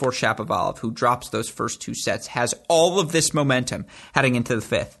 You look for Shapovalov, who drops those first 2 sets, has all of this momentum heading into the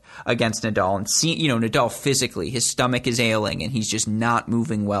 5th against Nadal. And Nadal physically, his stomach is ailing, and he's just not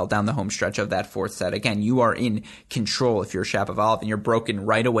moving well down the home stretch of that 4th set. Again, you are in control if you're Shapovalov, and you're broken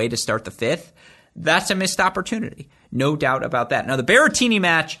right away to start the 5th. That's a missed opportunity. No doubt about that. Now, the Berrettini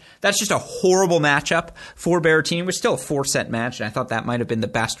match, that's just a horrible matchup for Berrettini. It was still a 4-set match, and I thought that might have been the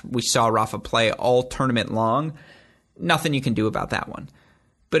best we saw Rafa play all tournament long. Nothing you can do about that one.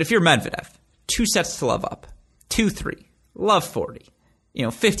 But if you're Medvedev, 2 sets to love up, 2-3, love 40,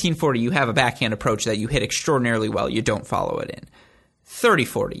 15-40, you have a backhand approach that you hit extraordinarily well, you don't follow it in.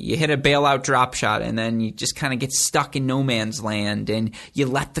 30-40, you hit a bailout drop shot, and then you just kind of get stuck in no man's land, and you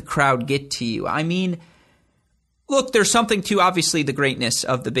let the crowd get to you. Look, there's something to, obviously, the greatness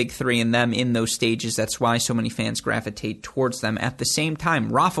of the big three and them in those stages. That's why so many fans gravitate towards them. At the same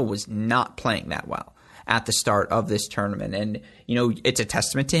time, Rafa was not playing that well at the start of this tournament. And, it's a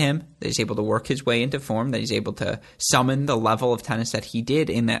testament to him that he's able to work his way into form, that he's able to summon the level of tennis that he did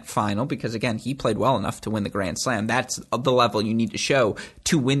in that final, because, again, he played well enough to win the Grand Slam. That's the level you need to show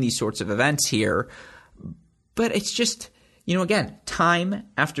to win these sorts of events here. But it's just, again, time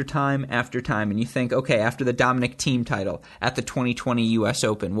after time after time. And you think, okay, after the Dominic Thiem title at the 2020 U.S.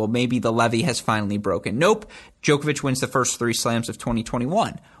 Open, well, maybe the levee has finally broken. Nope. Djokovic wins the first 3 slams of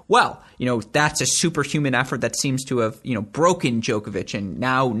 2021. Well, that's a superhuman effort that seems to have, broken Djokovic. And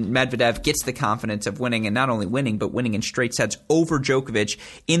now Medvedev gets the confidence of winning, and not only winning, but winning in straight sets over Djokovic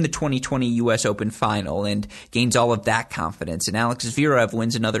in the 2020 U.S. Open final, and gains all of that confidence. And Alex Zverev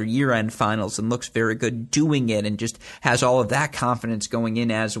wins another year-end finals and looks very good doing it, and just has all of that confidence going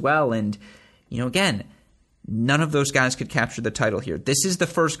in as well. And, again, None of those guys could capture the title here. This is the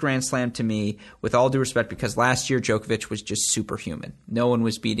first Grand Slam to me, with all due respect, because last year Djokovic was just superhuman. No one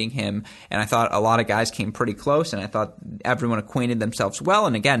was beating him, and I thought a lot of guys came pretty close, and I thought everyone acquainted themselves well.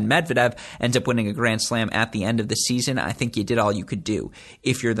 And again, Medvedev ends up winning a Grand Slam at the end of the season. I think you did all you could do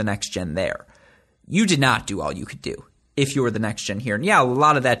if you're the next gen there. You did not do all you could do if you were the next gen here. And yeah, a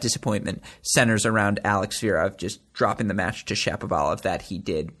lot of that disappointment centers around Alex Zverev just dropping the match to Shapovalov that he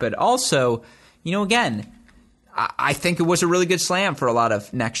did. But also, again, I think it was a really good slam for a lot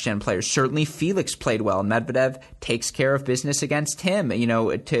of next-gen players. Certainly Felix played well. Medvedev takes care of business against him,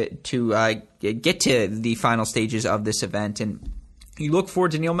 to get to the final stages of this event. And you look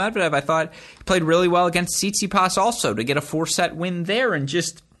forward to Daniil Medvedev. I thought he played really well against Tsitsipas also to get a 4-set win there. And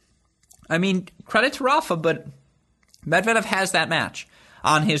credit to Rafa, but Medvedev has that match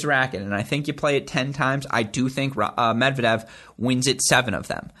on his racket. And I think you play it 10 times. I do think Medvedev wins it 7 of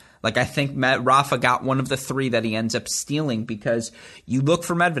them. I think Rafa got one of the 3 that he ends up stealing, because you look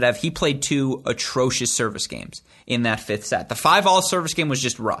for Medvedev, he played 2 atrocious service games in that 5th set. The 5-all service game was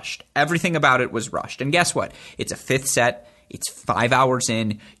just rushed. Everything about it was rushed. And guess what? It's a 5th set. It's 5 hours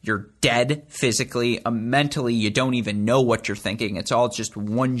in. You're dead physically. Mentally, you don't even know what you're thinking. It's all just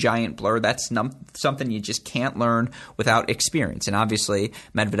one giant blur. That's something you just can't learn without experience. And obviously,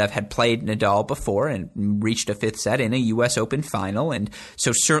 Medvedev had played Nadal before and reached a 5th set in a U.S. Open final. And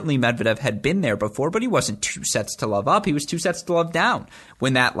so certainly Medvedev had been there before, but he wasn't 2 sets to love up. He was 2 sets to love down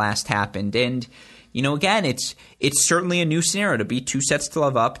when that last happened. And again, it's certainly a new scenario to be 2 sets to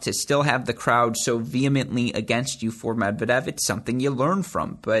love up, to still have the crowd so vehemently against you for Medvedev. It's something you learn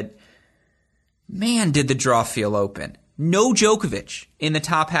from. But, man, did the draw feel open. No Djokovic in the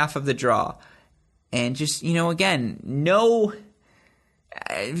top half of the draw. And just, again, no...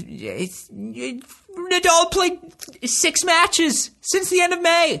 Nadal played 6 matches since the end of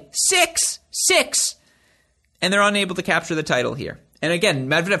May. 6! And they're unable to capture the title here. And again,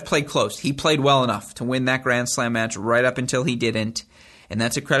 Medvedev played close. He played well enough to win that Grand Slam match right up until he didn't. And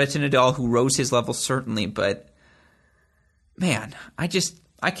that's a credit to Nadal, who rose his level certainly. But, man, I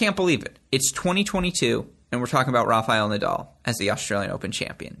can't believe it. It's 2022, and we're talking about Rafael Nadal as the Australian Open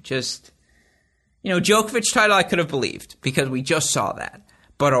champion. Djokovic title I could have believed, because we just saw that.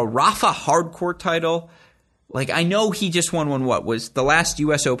 But a Rafa hardcourt title, I know he just won one. What was the last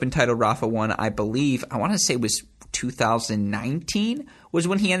U.S. Open title Rafa won? I believe, I want to say was 2019 was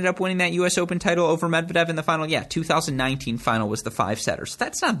when he ended up winning that U.S. Open title over Medvedev in the final. Yeah, 2019 final was the 5-setter. So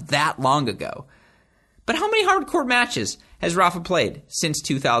that's not that long ago. But how many hardcourt matches has Rafa played since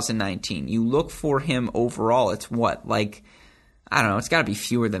 2019? You look for him overall, it's what? I don't know, it's got to be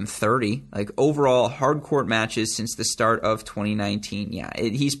fewer than 30. Overall hardcourt matches since the start of 2019. Yeah,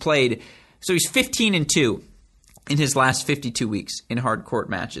 he's played, so he's 15-2. in his last 52 weeks in hardcourt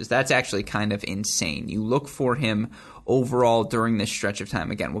matches. That's actually kind of insane. You look for him overall during this stretch of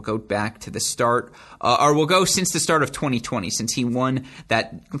time. Again, we'll go back to the start, or we'll go since the start of 2020, since he won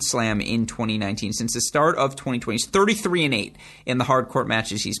that slam in 2019. Since the start of 2020, he's 33-8 in the hardcourt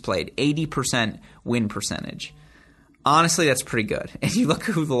matches he's played, 80% win percentage. Honestly, that's pretty good. And you look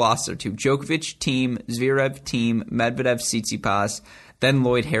who the losses are to. Djokovic, team, Zverev, team, Medvedev, Tsitsipas, then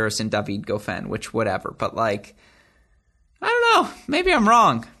Lloyd Harris and David Goffin, which whatever. But like, I don't know. Maybe I'm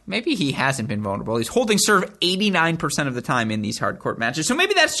wrong. Maybe he hasn't been vulnerable. He's holding serve 89% of the time in these hardcourt matches. So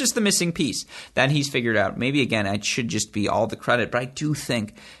maybe that's just the missing piece that he's figured out. Maybe, again, it should just be all the credit. But I do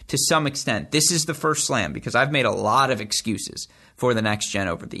think, to some extent, this is the first slam, because I've made a lot of excuses for the next gen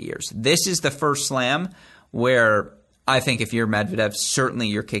over the years. This is the first slam where I think if you're Medvedev, certainly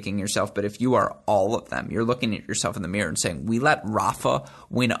you're kicking yourself. But if you are all of them, you're looking at yourself in the mirror and saying, we let Rafa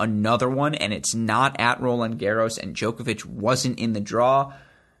win another one, and it's not at Roland Garros, and Djokovic wasn't in the draw.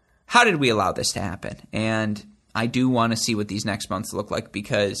 How did we allow this to happen? And I do want to see what these next months look like,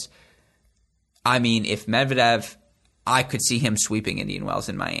 because, I mean, if Medvedev, I could see him sweeping Indian Wells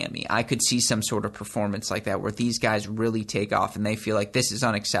in Miami. I could see some sort of performance like that where these guys really take off and they feel like this is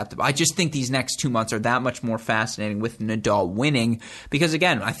unacceptable. I just think these next 2 months are that much more fascinating with Nadal winning because,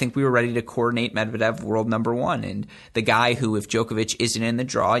 again, I think we were ready to coordinate Medvedev world number one, and the guy who, if Djokovic isn't in the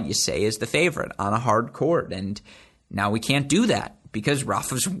draw, you say is the favorite on a hard court. And now we can't do that because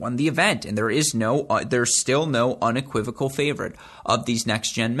Rafa's won the event, and there's still no unequivocal favorite of these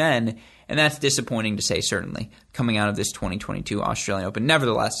next-gen men. And that's disappointing to say, certainly, coming out of this 2022 Australian Open.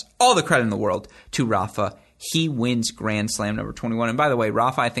 Nevertheless, all the credit in the world to Rafa. He wins Grand Slam number 21. And by the way,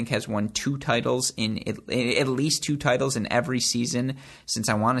 Rafa, I think, has won at least two titles in every season since,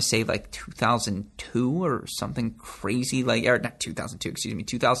 I want to say, like 2002 or something crazy like, or not 2002,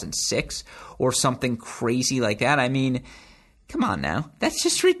 2006 or something crazy like that. I mean, Come on now. That's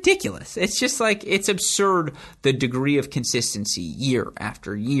just ridiculous. It's just like, it's absurd the degree of consistency year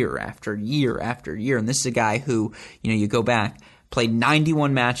after year after year after year. And this is a guy who, you go back, played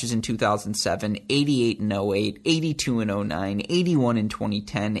 91 matches in 2007, 88 in 08, 82 in 09, 81 in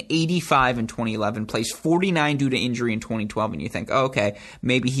 2010, 85 in 2011, plays 49 due to injury in 2012, and you think, oh, okay,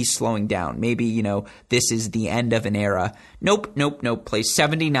 maybe he's slowing down. Maybe, this is the end of an era. Nope. Plays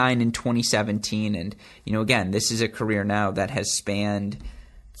 79 in 2017, and, again, this is a career now that has spanned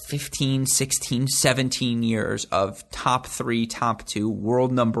 15, 16, 17 years of top 3, top 2,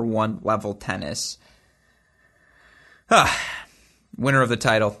 world number 1 level tennis. Winner of the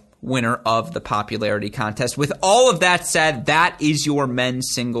title, winner of the popularity contest. With all of that said, that is your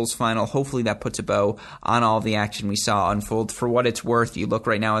men's singles final. Hopefully that puts a bow on all the action we saw unfold. For what it's worth, you look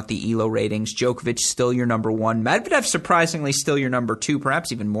right now at the ELO ratings. Djokovic still your number 1. Medvedev surprisingly still your number 2,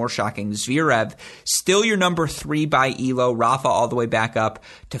 perhaps even more shocking. Zverev still your number 3 by ELO. Rafa all the way back up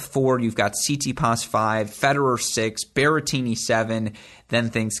to 4. You've got Tsitsipas 5, Federer 6, Berrettini 7. Then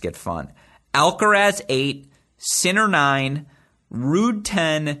things get fun. Alcaraz 8, Sinner 9, Ruud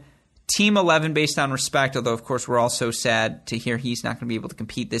 10, Team 11 based on respect, although, of course, we're all so sad to hear he's not going to be able to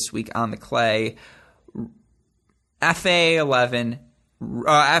compete this week on the clay. FAA 12,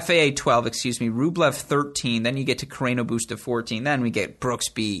 Rublev 13, then you get to Carreno Busta 14, then we get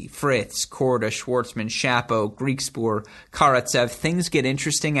Brooksby, Fritz, Korda, Schwartzman, Shapo, Griekspoor, Karatsev. Things get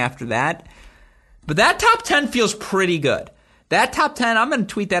interesting after that. But that top 10 feels pretty good. That top 10, I'm going to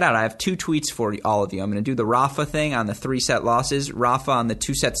tweet that out. I have 2 tweets for all of you. I'm going to do the Rafa thing on the 3-set losses, Rafa on the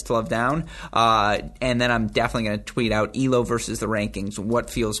 2 sets to love down, and then I'm definitely going to tweet out ELO versus the rankings, what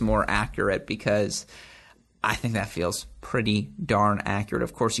feels more accurate, because I think that feels pretty darn accurate.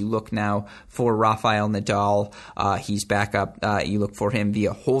 Of course, you look now for Rafael Nadal. He's back up. You look for him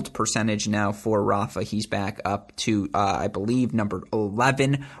via hold percentage now for Rafa. He's back up to, I believe, number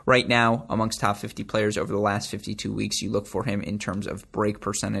 11 right now amongst top 50 players over the last 52 weeks. You look for him in terms of break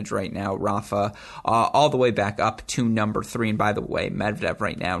percentage right now. Rafa all the way back up to number 3. And by the way, Medvedev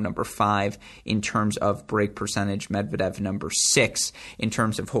right now, number 5 in terms of break percentage. Medvedev number 6 in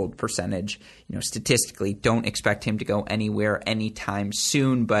terms of hold percentage. Statistically, don't expect him to go anywhere anytime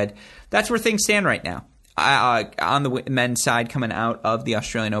soon, but that's where things stand right now. On the men's side, coming out of the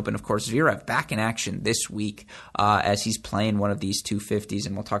Australian Open, of course, Zverev back in action this week as he's playing one of these 250s,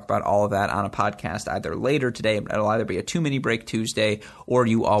 and we'll talk about all of that on a podcast either later today. It'll either be a 2-mini break Tuesday, or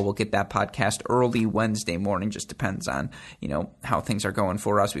you all will get that podcast early Wednesday morning. Just depends on, how things are going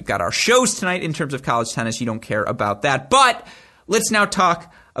for us. We've got our shows tonight in terms of college tennis. You don't care about that, but let's now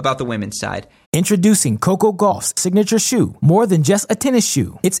talk about the women's side. Introducing Coco Gauff's signature shoe. More than just a tennis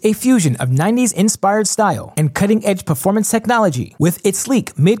shoe, it's a fusion of 90s inspired style and cutting-edge performance technology. With its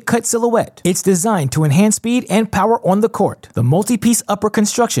sleek mid-cut silhouette, it's designed to enhance speed and power on the court. The multi-piece upper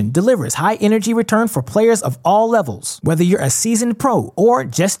construction delivers high energy return for players of all levels. Whether you're a seasoned pro or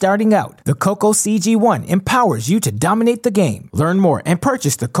just starting out, the Coco CG1 empowers you to dominate the game. Learn more and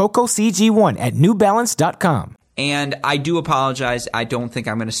purchase the Coco CG1 at newbalance.com. And I do apologize. I don't think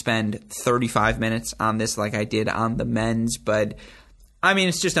I'm going to spend 35 minutes on this like I did on the men's, but I mean,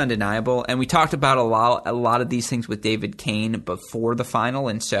 it's just undeniable. And we talked about a lot of these things with David Kane before the final,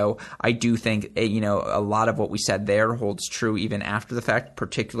 and so I do think, a lot of what we said there holds true even after the fact,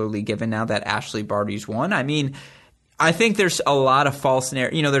 particularly given now that Ashley Barty's won. I mean, I think there's a lot of false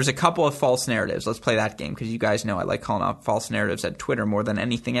narratives. There's a couple of false narratives. Let's play that game because you guys know I like calling out false narratives at Twitter more than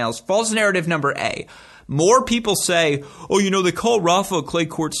anything else. False narrative number A. More people say, they call Rafa a clay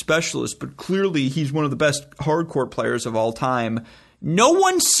court specialist, but clearly he's one of the best hard court players of all time. No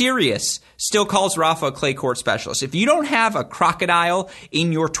one serious still calls Rafa a clay court specialist. If you don't have a crocodile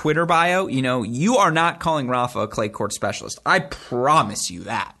in your Twitter bio, you are not calling Rafa a clay court specialist. I promise you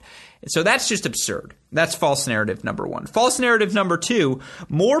that. So that's just absurd. That's false narrative number 1. False narrative number 2,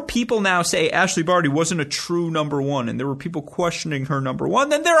 more people now say Ashley Barty wasn't a true number 1, and there were people questioning her number 1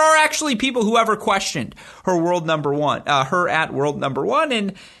 than there are actually people who ever questioned her world number 1, her at world number 1.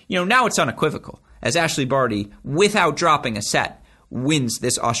 And, now it's unequivocal as Ashley Barty, without dropping a set, wins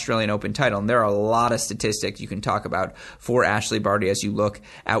this Australian Open title. And there are a lot of statistics you can talk about for Ashley Barty as you look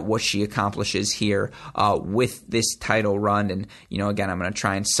at what she accomplishes here with this title run. And, again, I'm going to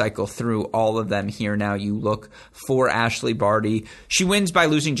try and cycle through all of them here now. You look for Ashley Barty. She wins by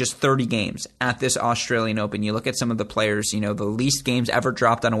losing just 30 games at this Australian Open. You look at some of the players, the least games ever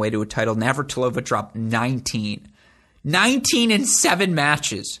dropped on a way to a title. Navratilova dropped 19. 19 in 7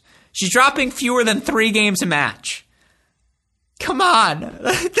 matches. She's dropping fewer than 3 games a match. Come on.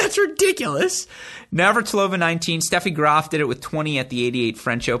 That's ridiculous. Navratilova 19. Steffi Graf did it with 20 at the 88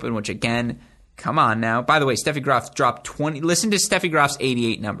 French Open, which again, Come on now. By the way, Steffi Graf dropped 20. Listen to Steffi Graf's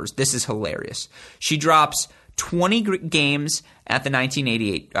 88 numbers. This is hilarious. She drops 20 games at the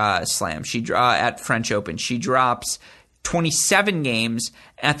 1988 Slam. At French Open. She drops 27 games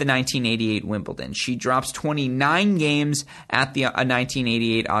at the 1988 Wimbledon. She drops 29 games at the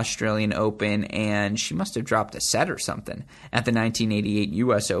 1988 Australian Open, and she must have dropped a set or something at the 1988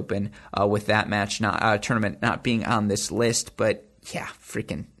 U.S. Open with that match tournament not being on this list. But yeah,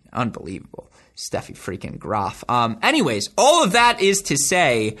 freaking unbelievable. Steffi freaking Graf. Anyways, all of that is to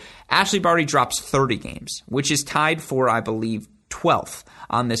say Ashley Barty drops 30 games, which is tied for, I believe, 12th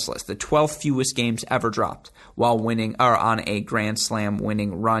on this list, the 12th fewest games ever dropped while winning or on a Grand Slam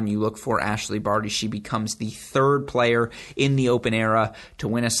winning run. You look for Ashley Barty. She becomes the third player in the Open era to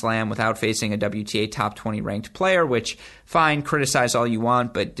win a Slam without facing a WTA top 20 ranked player, which, fine, criticize all you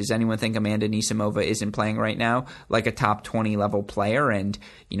want, but does anyone think Amanda Anisimova isn't playing right now like a top 20 level player? And,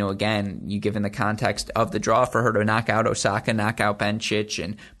 you know, again, you given the context of the draw for her to knock out Osaka, knock out Bencic,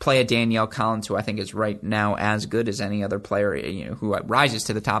 and play a Danielle Collins, who I think is right now as good as any other player, you know, who rises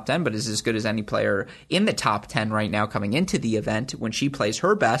to the top 10, but is as good as any player in the top 10 right now coming into the event when she plays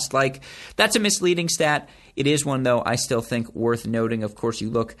her best. Like, that's a misleading stat. It is one, though, I still think worth noting. Of course, you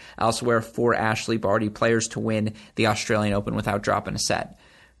look elsewhere for Ashley Barty, players to win the Australian Open without dropping a set.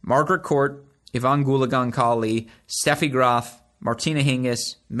 Margaret Court, Yvonne Goolagong-Cawley, Steffi Graf, Martina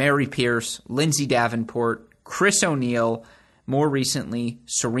Hingis, Mary Pierce, Lindsay Davenport, Chris O'Neill, more recently,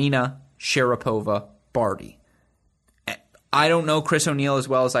 Serena, Sharapova, Barty. I don't know Chris O'Neill as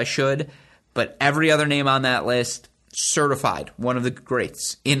well as I should, but every other name on that list, certified one of the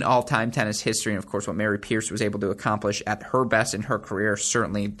greats in all-time tennis history. And, of course, what Mary Pierce was able to accomplish at her best in her career,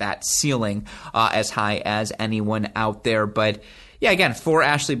 certainly that ceiling as high as anyone out there. But, yeah, again, for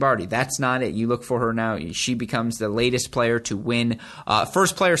Ashley Barty, that's not it. You look for her now. She becomes the latest player to win,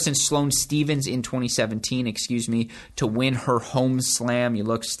 first player since Sloane Stephens in 2017, to win her home Slam. You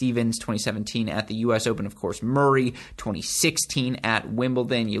look, Stephens 2017 at the U.S. Open, of course, Murray 2016 at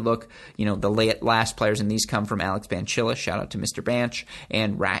Wimbledon. You look, you know, the last players, and these come from Alex Banchilla. Shout out to Mr. Banch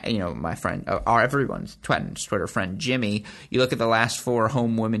and, you know, my friend, everyone's Twitter friend, Jimmy. You look at the last four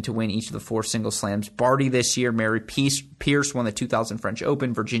home women to win each of the four single slams. Barty this year, Mary Pierce won the 2000 French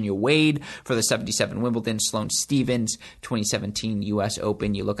Open, Virginia Wade for the 77 Wimbledon, Sloane Stephens 2017 U.S.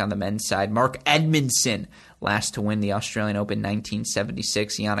 Open. You look on the men's side, Mark Edmondson, last to win the Australian Open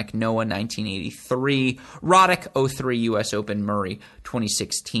 1976, Yannick Noah 1983, Roddick 03 U.S. Open, Murray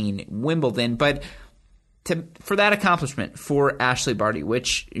 2016 Wimbledon. But for that accomplishment for Ashley Barty,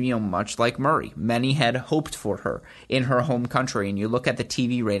 which, you know, much like Murray, many had hoped for her in her home country. And you look at the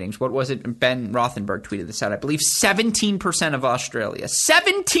TV ratings. What was it? Ben Rothenberg tweeted this out. I believe 17% of Australia,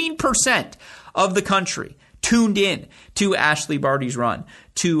 17% of the country tuned in to Ashley Barty's run.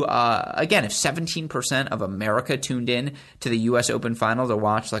 Again, if 17% of America tuned in to the U.S. Open final to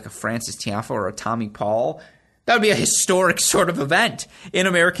watch like a Frances Tiafoe or a Tommy Paul, that would be a historic sort of event in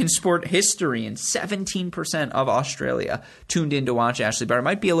American sport history. And 17% of Australia tuned in to watch Ashley Barty. It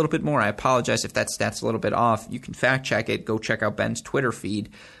might be a little bit more. I apologize if that stat's a little bit off. You can fact check it. Go check out Ben's Twitter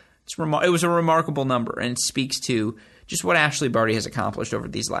feed. It was a remarkable number, and it speaks to just what Ashley Barty has accomplished over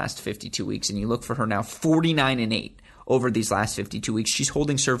these last 52 weeks. And you look for her now 49-8. Over these last 52 weeks. She's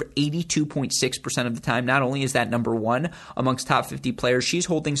holding serve 82.6% of the time. Not only is that number one amongst top 50 players, she's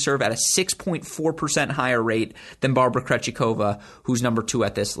holding serve at a 6.4% higher rate than Barbara Krejcikova, who's number two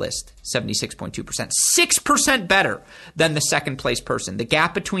at this list, 76.2%. 6% better than the second place person. The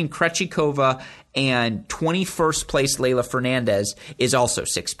gap between Krejcikova and 21st place Leylah Fernandez is also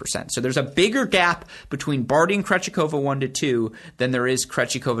 6%. So there's a bigger gap between Barty and Krejcikova 1-2 than there is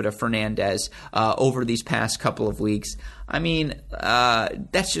Krejcikova to Fernandez over these past couple of weeks. I mean,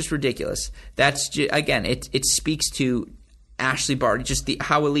 that's just ridiculous. Again, it speaks to Ashley Barty, just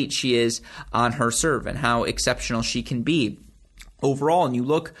how elite she is on her serve and how exceptional she can be overall. And you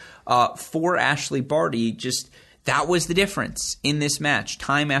look for Ashley Barty, just that was the difference in this match,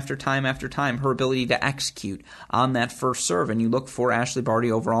 time after time after time, her ability to execute on that first serve. And you look for Ashley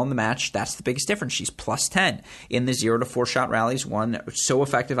Barty overall in the match, that's the biggest difference. She's plus 10 in the 0-4 shot rallies, so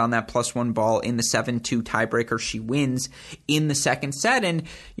effective on that +1 ball in the 7-2 tiebreaker. She wins in the second set. And,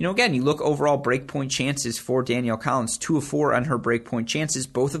 you know, again, you look overall breakpoint chances for Danielle Collins, 2 of 4 on her breakpoint chances.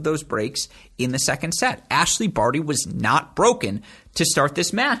 Both of those breaks in the second set. Ashleigh Barty was not broken to start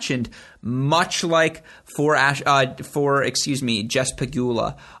this match, and much like for Jess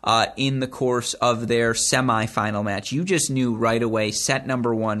Pegula in the course of their semifinal match, you just knew right away, set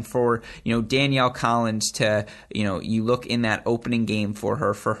number one for Danielle Collins to you look in that opening game for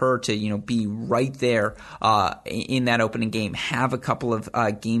her to be right there in that opening game, have a couple of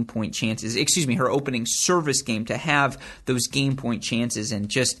game point chances. Her opening service game to have those game point chances, and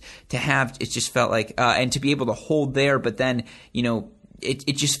just to have it just felt like and to be able to hold there, but then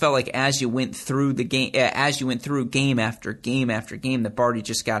It just felt like as you went through the game, game after game after game, that Barty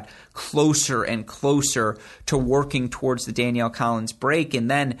just got closer and closer to working towards the Danielle Collins break. And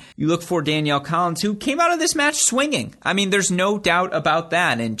then you look for Danielle Collins, who came out of this match swinging. I mean, there's no doubt about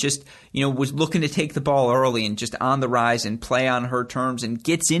that. And just, was looking to take the ball early and just on the rise and play on her terms, and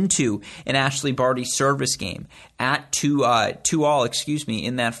gets into an Ashleigh Barty service game at 2-all,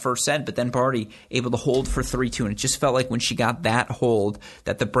 in that first set. But then Barty able to hold for 3-2. And it just felt like when she got that hold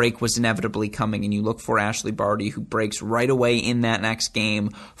that the break was inevitably coming. And you look for Ashleigh Barty, who breaks right away in that next game,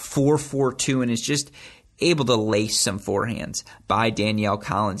 4-4-2, and is just able to lace some forehands by Danielle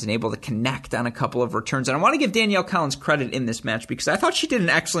Collins and able to connect on a couple of returns. And I want to give Danielle Collins credit in this match, because I thought she did an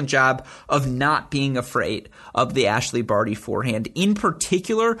excellent job of not being afraid of the Ashleigh Barty forehand. In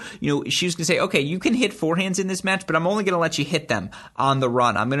particular, she was going to say, okay, you can hit forehands in this match, but I'm only going to let you hit them on the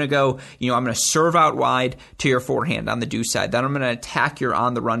run. I'm going to go, I'm going to serve out wide to your forehand on the deuce side. Then I'm going to attack your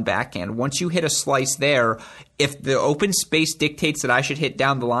on the run backhand. Once you hit a slice there, if the open space dictates that I should hit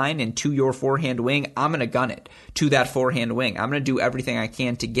down the line and to your forehand wing, I'm going to gun it to that forehand wing. I'm going to do everything I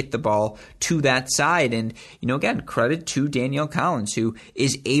can to get the ball to that side. And, again, credit to Danielle Collins, who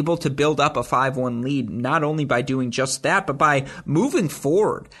is able to build up a 5-1 lead, not only by doing just that, but by moving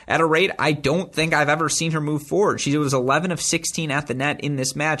forward at a rate I don't think I've ever seen her move forward. She was 11 of 16 at the net in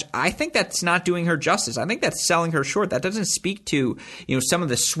this match. I think that's not doing her justice. I think that's selling her short. That doesn't speak to, some of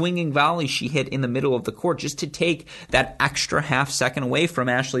the swinging volleys she hit in the middle of the court, just to take that extra half second away from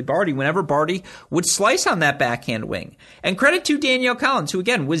Ashleigh Barty whenever Barty would slice on that backhand wing. And credit to Danielle Collins, who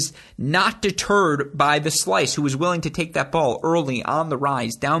again was not deterred by the slice, who was willing to take that ball early on the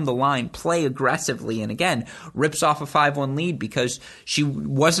rise, down the line, play aggressively, and again rips off a 5-1 lead because she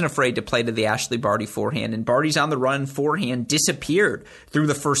wasn't afraid to play to the Ashleigh Barty forehand. And Barty's on the run forehand disappeared through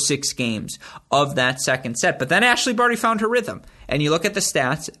the first 6 games of that second set. But then Ashleigh Barty found her rhythm. And you look at the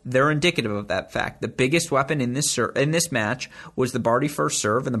stats, they're indicative of that fact. The biggest weapon in this match was the Barty first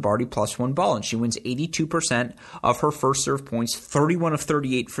serve and the Barty +1 ball. And she wins 82% of her first serve points, 31 of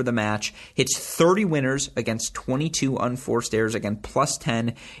 38 for the match, hits 30 winners against 22 unforced errors, again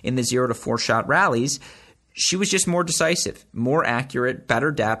 +10 in the 0-4 shot rallies. She was just more decisive, more accurate, better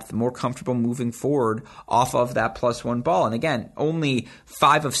depth, more comfortable moving forward off of that +1 ball. And again, only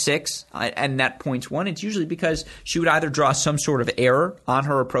 5 of 6 and net points won. It's usually because she would either draw some sort of error on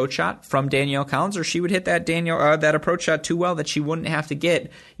her approach shot from Danielle Collins, or she would hit that that approach shot too well that she wouldn't have to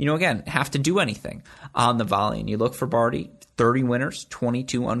have to do anything on the volley. And you look for Barty, 30 winners,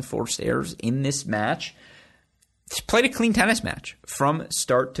 22 unforced errors in this match. She played a clean tennis match from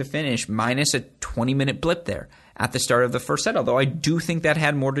start to finish, minus a 20-minute blip there at the start of the first set, although I do think that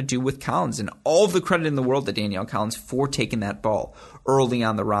had more to do with Collins, and all of the credit in the world to Danielle Collins for taking that ball early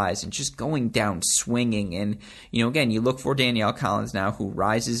on the rise and just going down swinging. And, again, you look for Danielle Collins now, who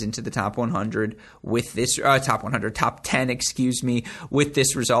rises into the top 100 with this, top 10, with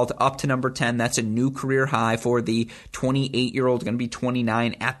this result, up to number 10. That's a new career high for the 28-year-old, going to be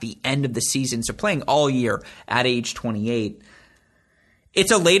 29 at the end of the season. So playing all year at age 28. It's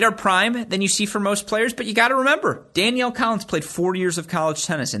a later prime than you see for most players, but you got to remember, Danielle Collins played 4 years of college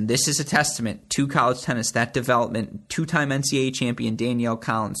tennis, and this is a testament to college tennis, that development. 2-time NCAA champion Danielle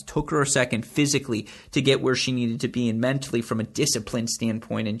Collins took her a second physically to get where she needed to be, and mentally from a discipline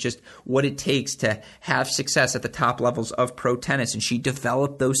standpoint, and just what it takes to have success at the top levels of pro tennis. And she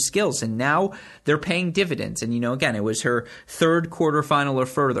developed those skills, and now they're paying dividends. And, again, it was her 3rd quarterfinal or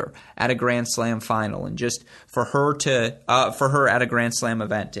further at a Grand Slam final, and just for her at a Grand Slam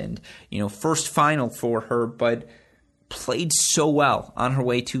event, and first final for her, but played so well on her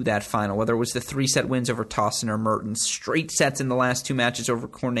way to that final, whether it was the 3-set wins over Tauson or Mertens, straight sets in the last 2 matches over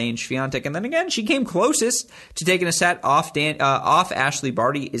Cornet and Swiatek, and then again she came closest to taking a set off Ashleigh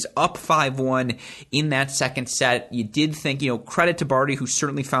Barty, is up 5-1 in that second set. You did think, credit to Barty, who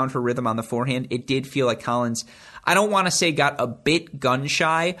certainly found her rhythm on the forehand. It did feel like Collins, I don't want to say got a bit gun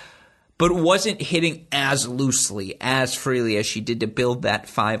shy, but wasn't hitting as loosely, as freely as she did to build that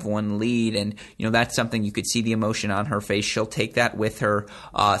 5-1 lead. And, that's something you could see the emotion on her face. She'll take that with her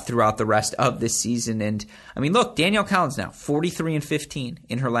throughout the rest of this season. And, look, Danielle Collins now 43-15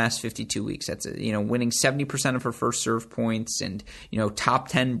 in her last 52 weeks. That's, winning 70% of her first serve points and, top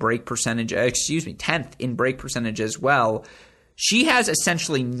 10 break percentage, 10th in break percentage as well. She has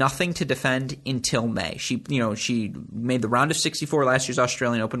essentially nothing to defend until May. She made the round of 64 last year's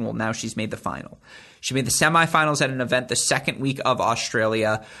Australian Open. Well, now she's made the final. She made the semifinals at an event the second week of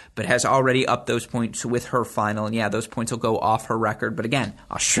Australia, but has already upped those points with her final. And yeah, those points will go off her record. But again,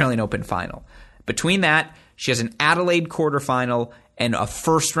 Australian Open final. Between that, she has an Adelaide quarterfinal and a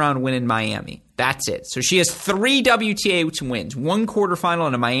first-round win in Miami. That's it. So she has 3 WTA wins, 1 quarterfinal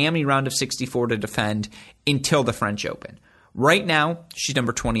and a Miami round of 64 to defend until the French Open. Right now, she's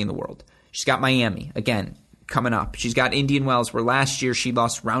number 20 in the world. She's got Miami, again, coming up. She's got Indian Wells, where last year she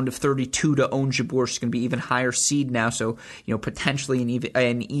lost round of 32 to Ons Jabeur. She's going to be even higher seed now, so potentially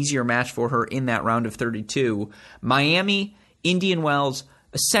an easier match for her in that round of 32. Miami, Indian Wells,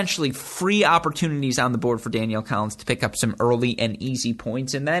 essentially free opportunities on the board for Danielle Collins to pick up some early and easy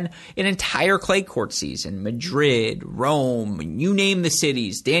points. And then an entire clay court season, Madrid, Rome, you name the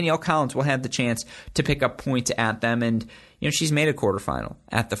cities, Danielle Collins will have the chance to pick up points at them. And she's made a quarterfinal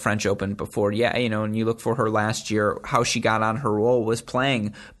at the French Open before. Yeah, and you look for her last year, how she got on her roll was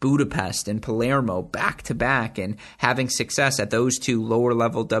playing Budapest and Palermo back-to-back, and having success at those 2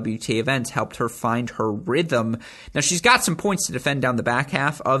 lower-level WTA events helped her find her rhythm. Now, she's got some points to defend down the back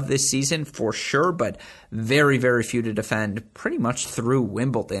half of this season for sure, but very, very few to defend pretty much through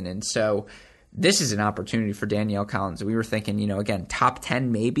Wimbledon. And so this is an opportunity for Danielle Collins. We were thinking, again, top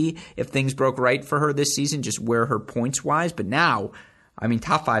 10 maybe if things broke right for her this season, just where her points-wise. But now,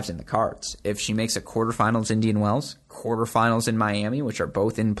 top 5's in the cards. If she makes a quarterfinals Indian Wells, quarterfinals in Miami, which are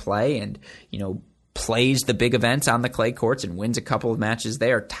both in play, and, plays the big events on the clay courts and wins a couple of matches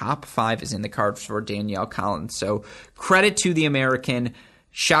there, top 5 is in the cards for Danielle Collins. So credit to the American.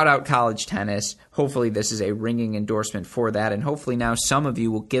 Shout out college tennis. Hopefully this is a ringing endorsement for that, and hopefully now some of you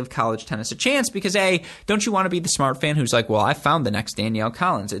will give college tennis a chance because, A, don't you want to be the smart fan who's like, well, I found the next Danielle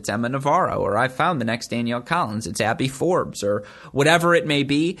Collins, it's Emma Navarro, or I found the next Danielle Collins, it's Abby Forbes, or whatever it may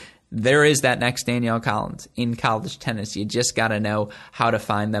be. There is that next Danielle Collins in college tennis. You just got to know how to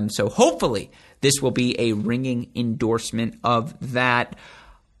find them. So hopefully this will be a ringing endorsement of that.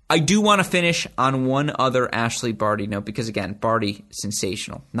 I do want to finish on one other Ashley Barty note because, again, Barty,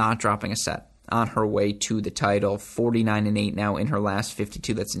 sensational, not dropping a set on her way to the title, 49-8 now in her last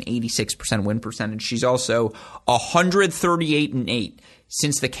 52. That's an 86% win percentage. She's also 138-8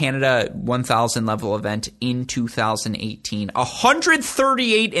 since the Canada 1000 level event in 2018.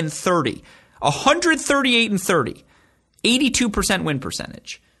 138-30. 138-30. 82% win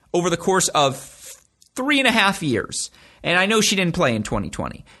percentage over the course of 3.5 years. And I know she didn't play in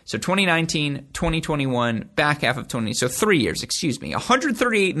 2020. So 2019, 2021, back half of 2020. So 3 years,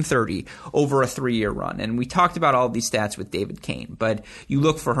 138-30 over a 3-year run. And we talked about all these stats with David Kane. But you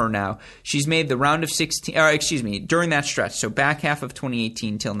look for her now. She's made the round of 16, during that stretch. So back half of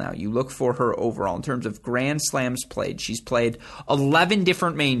 2018 till now. You look for her overall in terms of Grand Slams played. She's played 11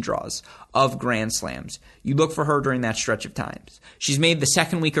 different main draws of Grand Slams. You look for her during that stretch of times. She's made the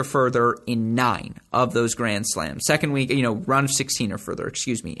second week or further in 9 of those Grand Slams. Second week, round of 16 or further,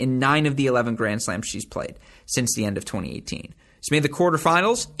 in 9 of the 11 Grand Slams she's played since the end of 2018. She's made the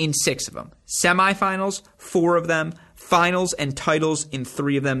quarterfinals in 6 of them. Semifinals, 4 of them. Finals and titles in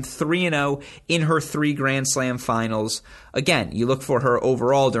 3 of them. 3-0 in her 3 Grand Slam finals. Again, you look for her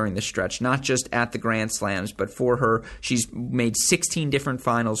overall during the stretch, not just at the Grand Slams, but for her, she's made 16 different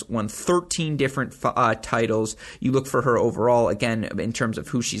finals, won 13 different titles. You look for her overall, again, in terms of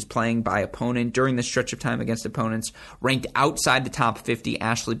who she's playing by opponent during the stretch of time against opponents, ranked outside the top 50.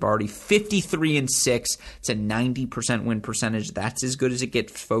 Ashley Barty, 53-6. It's a 90% win percentage. That's as good as it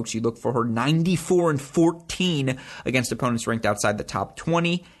gets, folks. You look for her 94-14 against opponents ranked outside the top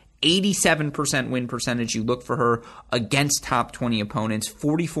 20. 87% win percentage. You look for her against top 20 opponents,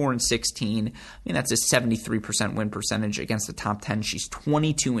 44-16. That's a 73% win percentage against the top 10. She's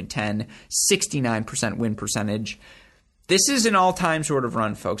 22-10, 69% win percentage. This is an all-time sort of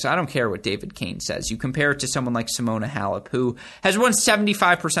run, folks. I don't care what David Kane says. You compare it to someone like Simona Halep, who has won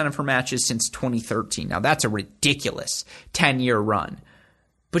 75% of her matches since 2013. Now, that's a ridiculous 10-year run.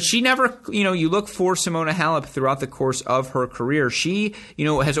 But she never, you look for Simona Halep throughout the course of her career. She,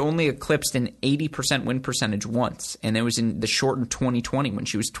 has only eclipsed an 80% win percentage once. And it was in the shortened 2020 when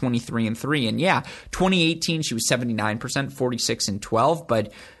she was 23-3. And yeah, 2018, she was 79%, 46-12.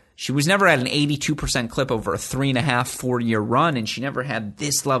 But She was never at an 82% clip over a 3.5-4 year run, and she never had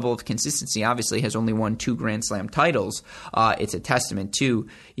this level of consistency. Obviously, has only won 2 Grand Slam titles. It's a testament to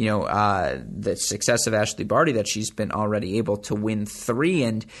the success of Ashleigh Barty that she's been already able to win 3.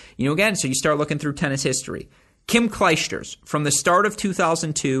 And again, so you start looking through tennis history. Kim Clijsters, from the start of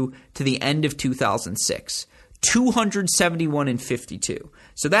 2002 to the end of 2006. 271 and 52.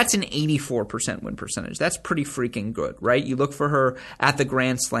 So that's an 84% win percentage. That's pretty freaking good, right? You look for her at the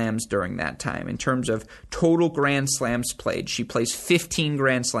Grand Slams during that time. In terms of total Grand Slams played, she plays 15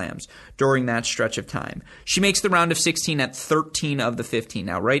 Grand Slams during that stretch of time. She makes the round of 16 at 13 of the 15.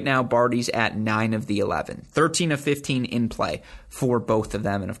 Now, right now, Barty's at 9 of the 11. 13 of 15 in play for both of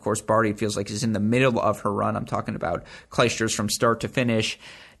them. And, of course, Barty feels like is in the middle of her run. I'm talking about Clijsters from start to finish.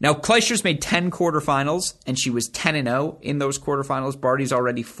 Now, Clijsters made 10 quarterfinals, and she was 10-0 in those quarterfinals. Barty's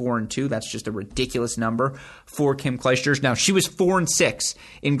already 4-2. That's just a ridiculous number for Kim Clijsters. Now, she was 4-6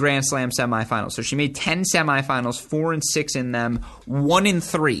 in Grand Slam semifinals. So she made 10 semifinals, 4-6 in them,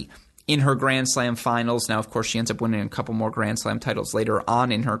 1-3 in her Grand Slam finals. Now, of course, she ends up winning a couple more Grand Slam titles later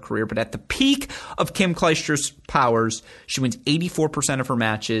on in her career. But at the peak of Kim Clijsters' powers, she wins 84% of her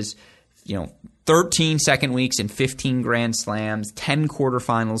matches, 13 second weeks and 15 Grand Slams, 10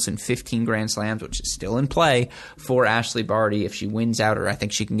 quarterfinals and 15 Grand Slams, which is still in play for Ashleigh Barty. If she wins out, or I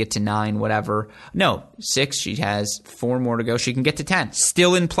think she can get to 9, whatever. No, 6. She has 4 more to go. She can get to 10.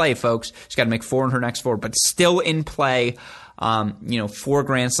 Still in play, folks. She's got to make 4 in her next 4, but still in play. 4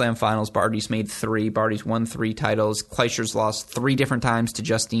 Grand Slam finals. Barty's made 3. Barty's won 3 titles. Clijsters lost 3 different times to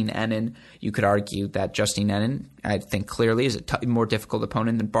Justine Henin. You could argue that Justine Henin, I think clearly, is a more difficult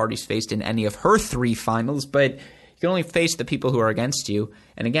opponent than Barty's faced in any of her 3 finals, but you can only face the people who are against you.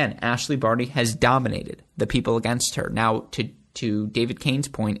 And again, Ashleigh Barty has dominated the people against her. Now, to David Kane's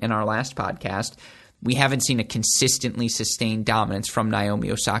point in our last podcast, we haven't seen a consistently sustained dominance from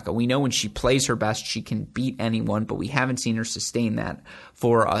Naomi Osaka. We know when she plays her best, she can beat anyone, but we haven't seen her sustain that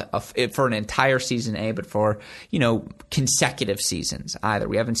for an entire season, but for consecutive seasons either.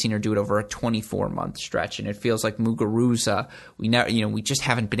 We haven't seen her do it over a 24-month stretch, and it feels like Muguruza. We just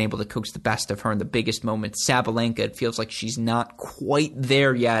haven't been able to coax the best of her in the biggest moments. Sabalenka, it feels like she's not quite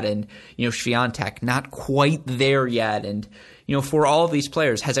there yet, and Swiatek not quite there yet, and for all of these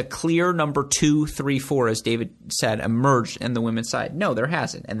players, has a clear number 2, 3, 4, as David said, emerged in the women's side? No, there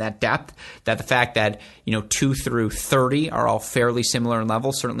hasn't. And that depth, that the fact that 2 through 30 are all fairly similar in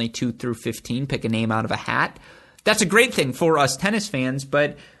level, certainly 2 through 15, pick a name out of a hat. That's a great thing for us tennis fans,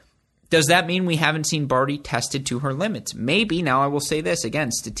 but does that mean we haven't seen Barty tested to her limits? Maybe. Now, I will say this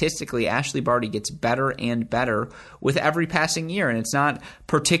again. Statistically, Ashleigh Barty gets better and better with every passing year, and it's not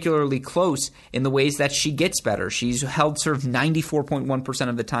particularly close in the ways that she gets better. She's held serve 94.1%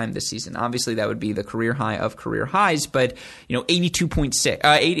 of the time this season. Obviously, that would be the career high of career highs, but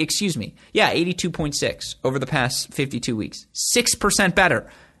 82.6 over the past 52 weeks. 6% better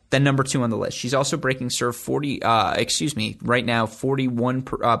than number 2 on the list. She's also breaking serve right now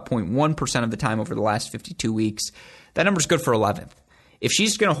 41.1% of the time over the last 52 weeks. That number's good for 11th. If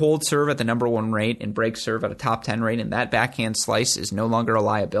she's going to hold serve at the number 1 rate and break serve at a top 10 rate, and that backhand slice is no longer a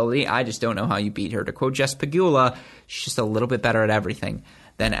liability, I just don't know how you beat her. To quote Jess Pegula, she's just a little bit better at everything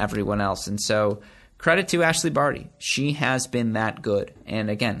than everyone else. And so credit to Ashleigh Barty. She has been that good. And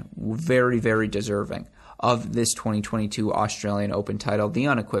again, very, very deserving of this 2022 Australian Open title, the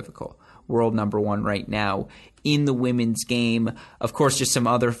unequivocal world number 1 right now in the women's game. Of course, just some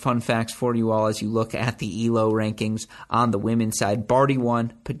other fun facts for you all as you look at the ELO rankings on the women's side. Barty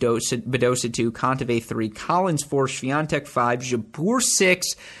 1, Badosa 2, Kontaveit 3, Collins 4, Swiatek 5, Jabeur 6,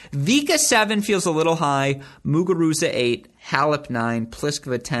 Vika 7 feels a little high, Muguruza 8, Halep 9,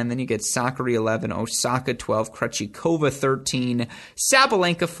 Pliskova 10, then you get Sakkari 11, Osaka 12, Krejcikova 13,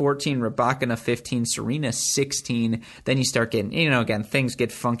 Sabalenka 14, Rybakina 15, Serena 16. Then you start getting, again, things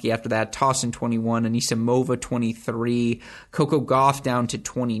get funky after that. Tauson 21, Anisimova 23, Coco Gauff down to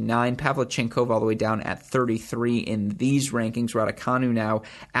 29, Pavlyuchenkova all the way down at 33 in these rankings. Raducanu now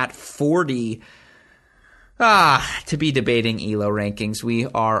at 40. To be debating ELO rankings. We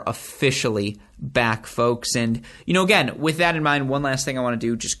are officially back, folks. And, again, with that in mind, one last thing I want to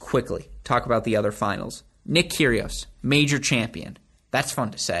do, just quickly talk about the other finals. Nick Kyrgios, major champion. That's fun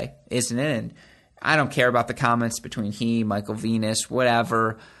to say, isn't it? And I don't care about the comments between he, Michael Venus,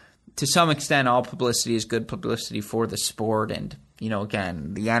 whatever. To some extent, all publicity is good publicity for the sport. And,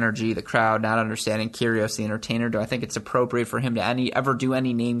 again, the energy, the crowd, not understanding Kyrgios, the entertainer. Do I think it's appropriate for him to ever do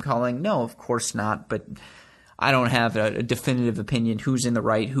any name calling? No, of course not. But I don't have a definitive opinion who's in the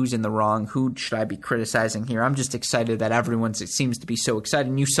right, who's in the wrong, who should I be criticizing here. I'm just excited that it seems to be so excited.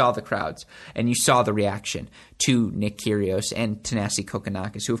 And you saw the crowds and you saw the reaction to Nick Kyrgios and Thanasi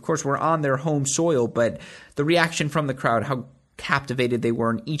Kokkinakis, who of course were on their home soil, but the reaction from the crowd, how captivated they were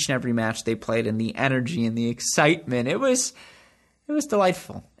in each and every match they played, and the energy and the excitement. It was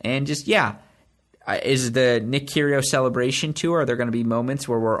delightful. And just, is the Nick Kyrgios celebration tour, are there going to be moments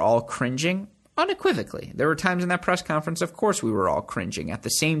where we're all cringing? Unequivocally. There were times in that press conference, of course, we were all cringing. At the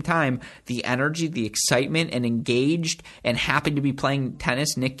same time, the energy, the excitement, and engaged and happy to be playing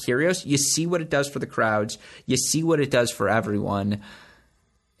tennis, Nick Kyrgios, you see what it does for the crowds. You see what it does for everyone.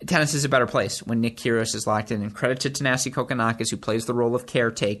 Tennis is a better place when Nick Kyrgios is locked in. And credit to Thanasi Kokkinakis, who plays the role of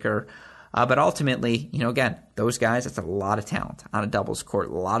caretaker. But ultimately, again, those guys, that's a lot of talent on a doubles court.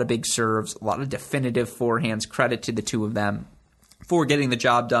 A lot of big serves, a lot of definitive forehands. Credit to the two of them for getting the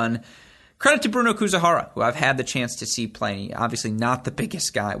job done. Credit to Bruno Kuzuhara, who I've had the chance to see play. Obviously not the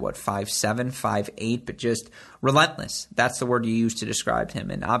biggest guy, 5'7", 5'8", but just relentless. That's the word you use to describe him.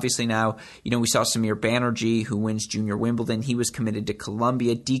 And obviously now, we saw Samir Banerjee, who wins Junior Wimbledon. He was committed to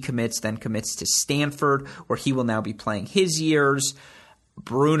Columbia, decommits, then commits to Stanford, where he will now be playing his years.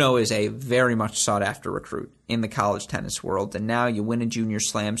 Bruno is a very much sought-after recruit in the college tennis world, and now you win a junior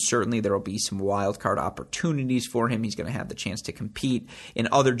slam. Certainly there will be some wild-card opportunities for him. He's going to have the chance to compete in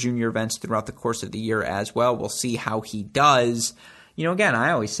other junior events throughout the course of the year as well. We'll see how he does. Again,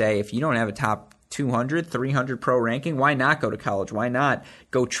 I always say if you don't have a top 200, 300 pro ranking, why not go to college? Why not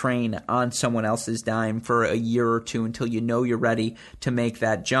go train on someone else's dime for a year or two until you're ready to make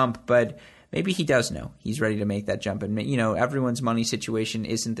that jump? But maybe he does know he's ready to make that jump. And, everyone's money situation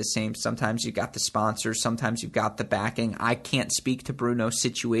isn't the same. Sometimes you've got the sponsors. Sometimes you've got the backing. I can't speak to Bruno's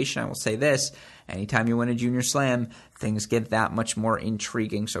situation. I will say this. Anytime you win a junior slam, things get that much more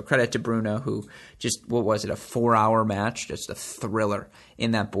intriguing. So credit to Bruno, who just, a 4-hour match, just a thriller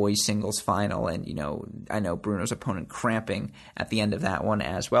in that boys singles final. And, I know Bruno's opponent cramping at the end of that one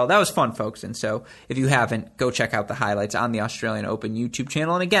as well. That was fun, folks. And so if you haven't, go check out the highlights on the Australian Open YouTube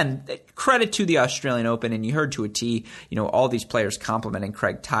channel. And again, credit to the Australian Open. And you heard to a T, all these players complimenting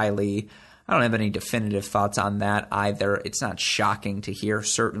Craig Tiley. I don't have any definitive thoughts on that either. It's not shocking to hear,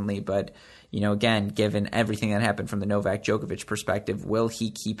 certainly, but again, given everything that happened from the Novak Djokovic perspective, will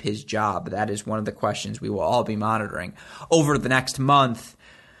he keep his job? That is one of the questions we will all be monitoring over the next month.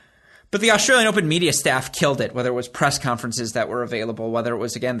 But the Australian Open media staff killed it, whether it was press conferences that were available, whether it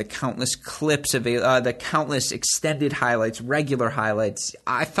was, again, the countless clips, the countless extended highlights, regular highlights.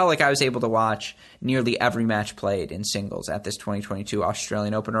 I felt like I was able to watch nearly every match played in singles at this 2022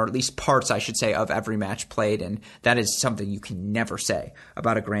 Australian Open, or at least parts, I should say, of every match played. And that is something you can never say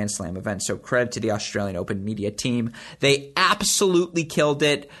about a Grand Slam event. So credit to the Australian Open media team. They absolutely killed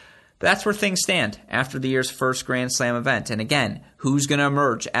it. But that's where things stand after the year's first Grand Slam event. And again, who's going to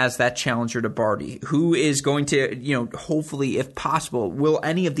emerge as that challenger to Barty? Who is going to, hopefully, if possible, will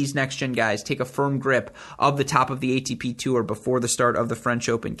any of these next-gen guys take a firm grip of the top of the ATP Tour before the start of the French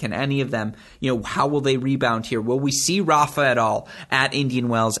Open? Can any of them, how will they rebound here? Will we see Rafa at all at Indian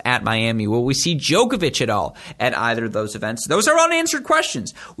Wells, at Miami? Will we see Djokovic at all at either of those events? Those are unanswered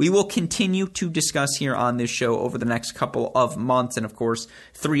questions we will continue to discuss here on this show over the next couple of months. And, of course,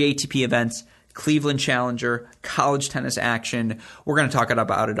 3 ATP events, Cleveland Challenger, college tennis action. We're going to talk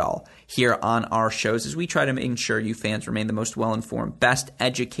about it all here on our shows as we try to ensure you fans remain the most well-informed, best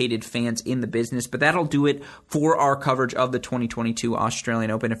educated fans in the business. But that'll do it for our coverage of the 2022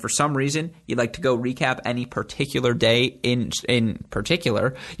 Australian Open. If for some reason you'd like to go recap any particular day in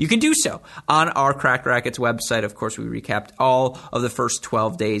particular, you can do so on our Cracked Racquets website. Of course, we recapped all of the first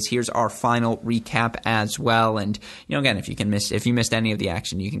 12 days. Here's our final recap as well. And, again, if you missed any of the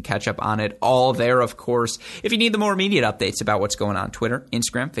action, you can catch up on it all there, of course. If you need the more immediate updates about what's going on, Twitter,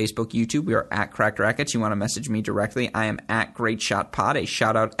 Instagram, Facebook, YouTube, we are at Cracked Racquets. You want to message me directly, I am at Great Shot Pod. A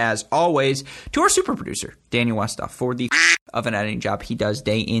shout out, as always, to our super producer, Daniel Westoff, for the of an editing job he does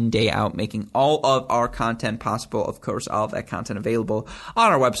day in, day out, making all of our content possible. Of course, all of that content available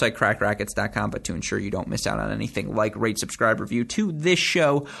on our website, crackrackets.com. But to ensure you don't miss out on anything like rate, subscribe, review to this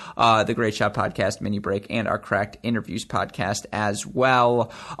show, the Great Shot Podcast, Mini Break, and our Cracked Interviews podcast as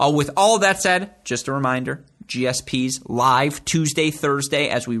well. With all of that said, just a reminder, GSP's live Tuesday, Thursday,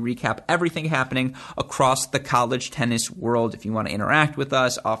 as we recap everything happening across the college tennis world. If you want to interact with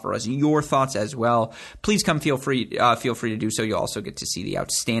us, offer us your thoughts as well, please feel free to do so. You'll also get to see the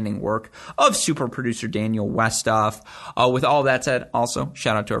outstanding work of super producer Daniel Westoff. With all that said, also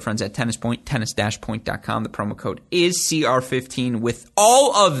shout out to our friends at Tennis Point, tennis-point.com. The promo code is CR15. With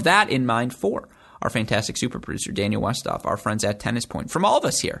all of that in mind for our fantastic super producer, Daniel Westoff, our friends at Tennis Point. From all of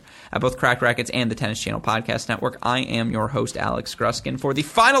us here at both Cracked Racquets and the Tennis Channel Podcast Network, I am your host, Alex Gruskin. For the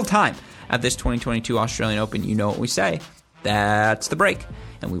final time at this 2022 Australian Open, you know what we say. That's the break.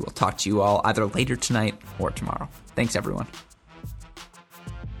 And we will talk to you all either later tonight or tomorrow. Thanks, everyone.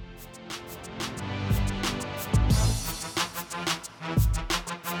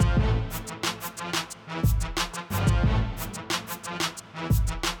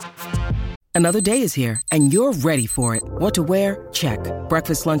 Another day is here, and you're ready for it. What to wear? Check.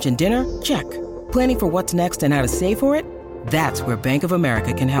 Breakfast, lunch, and dinner? Check. Planning for what's next and how to save for it? That's where Bank of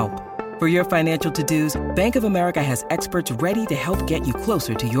America can help. For your financial to-dos, Bank of America has experts ready to help get you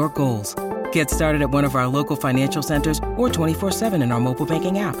closer to your goals. Get started at one of our local financial centers or 24/7 in our mobile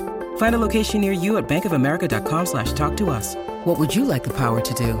banking app. Find a location near you at bankofamerica.com/talktous. What would you like the power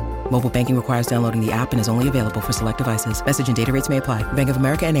to do? Mobile banking requires downloading the app and is only available for select devices. Message and data rates may apply. Bank of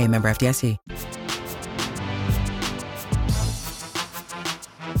America NA, member FDIC.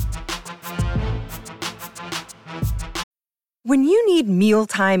 When you need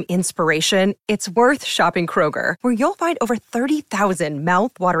mealtime inspiration, it's worth shopping Kroger, where you'll find over 30,000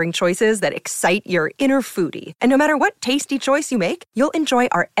 mouth-watering choices that excite your inner foodie. And no matter what tasty choice you make, you'll enjoy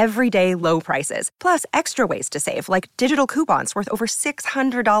our everyday low prices, plus extra ways to save, like digital coupons worth over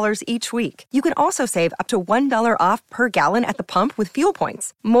 $600 each week. You can also save up to $1 off per gallon at the pump with fuel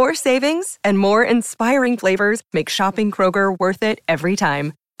points. More savings and more inspiring flavors make shopping Kroger worth it every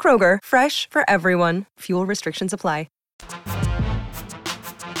time. Kroger, fresh for everyone. Fuel restrictions apply.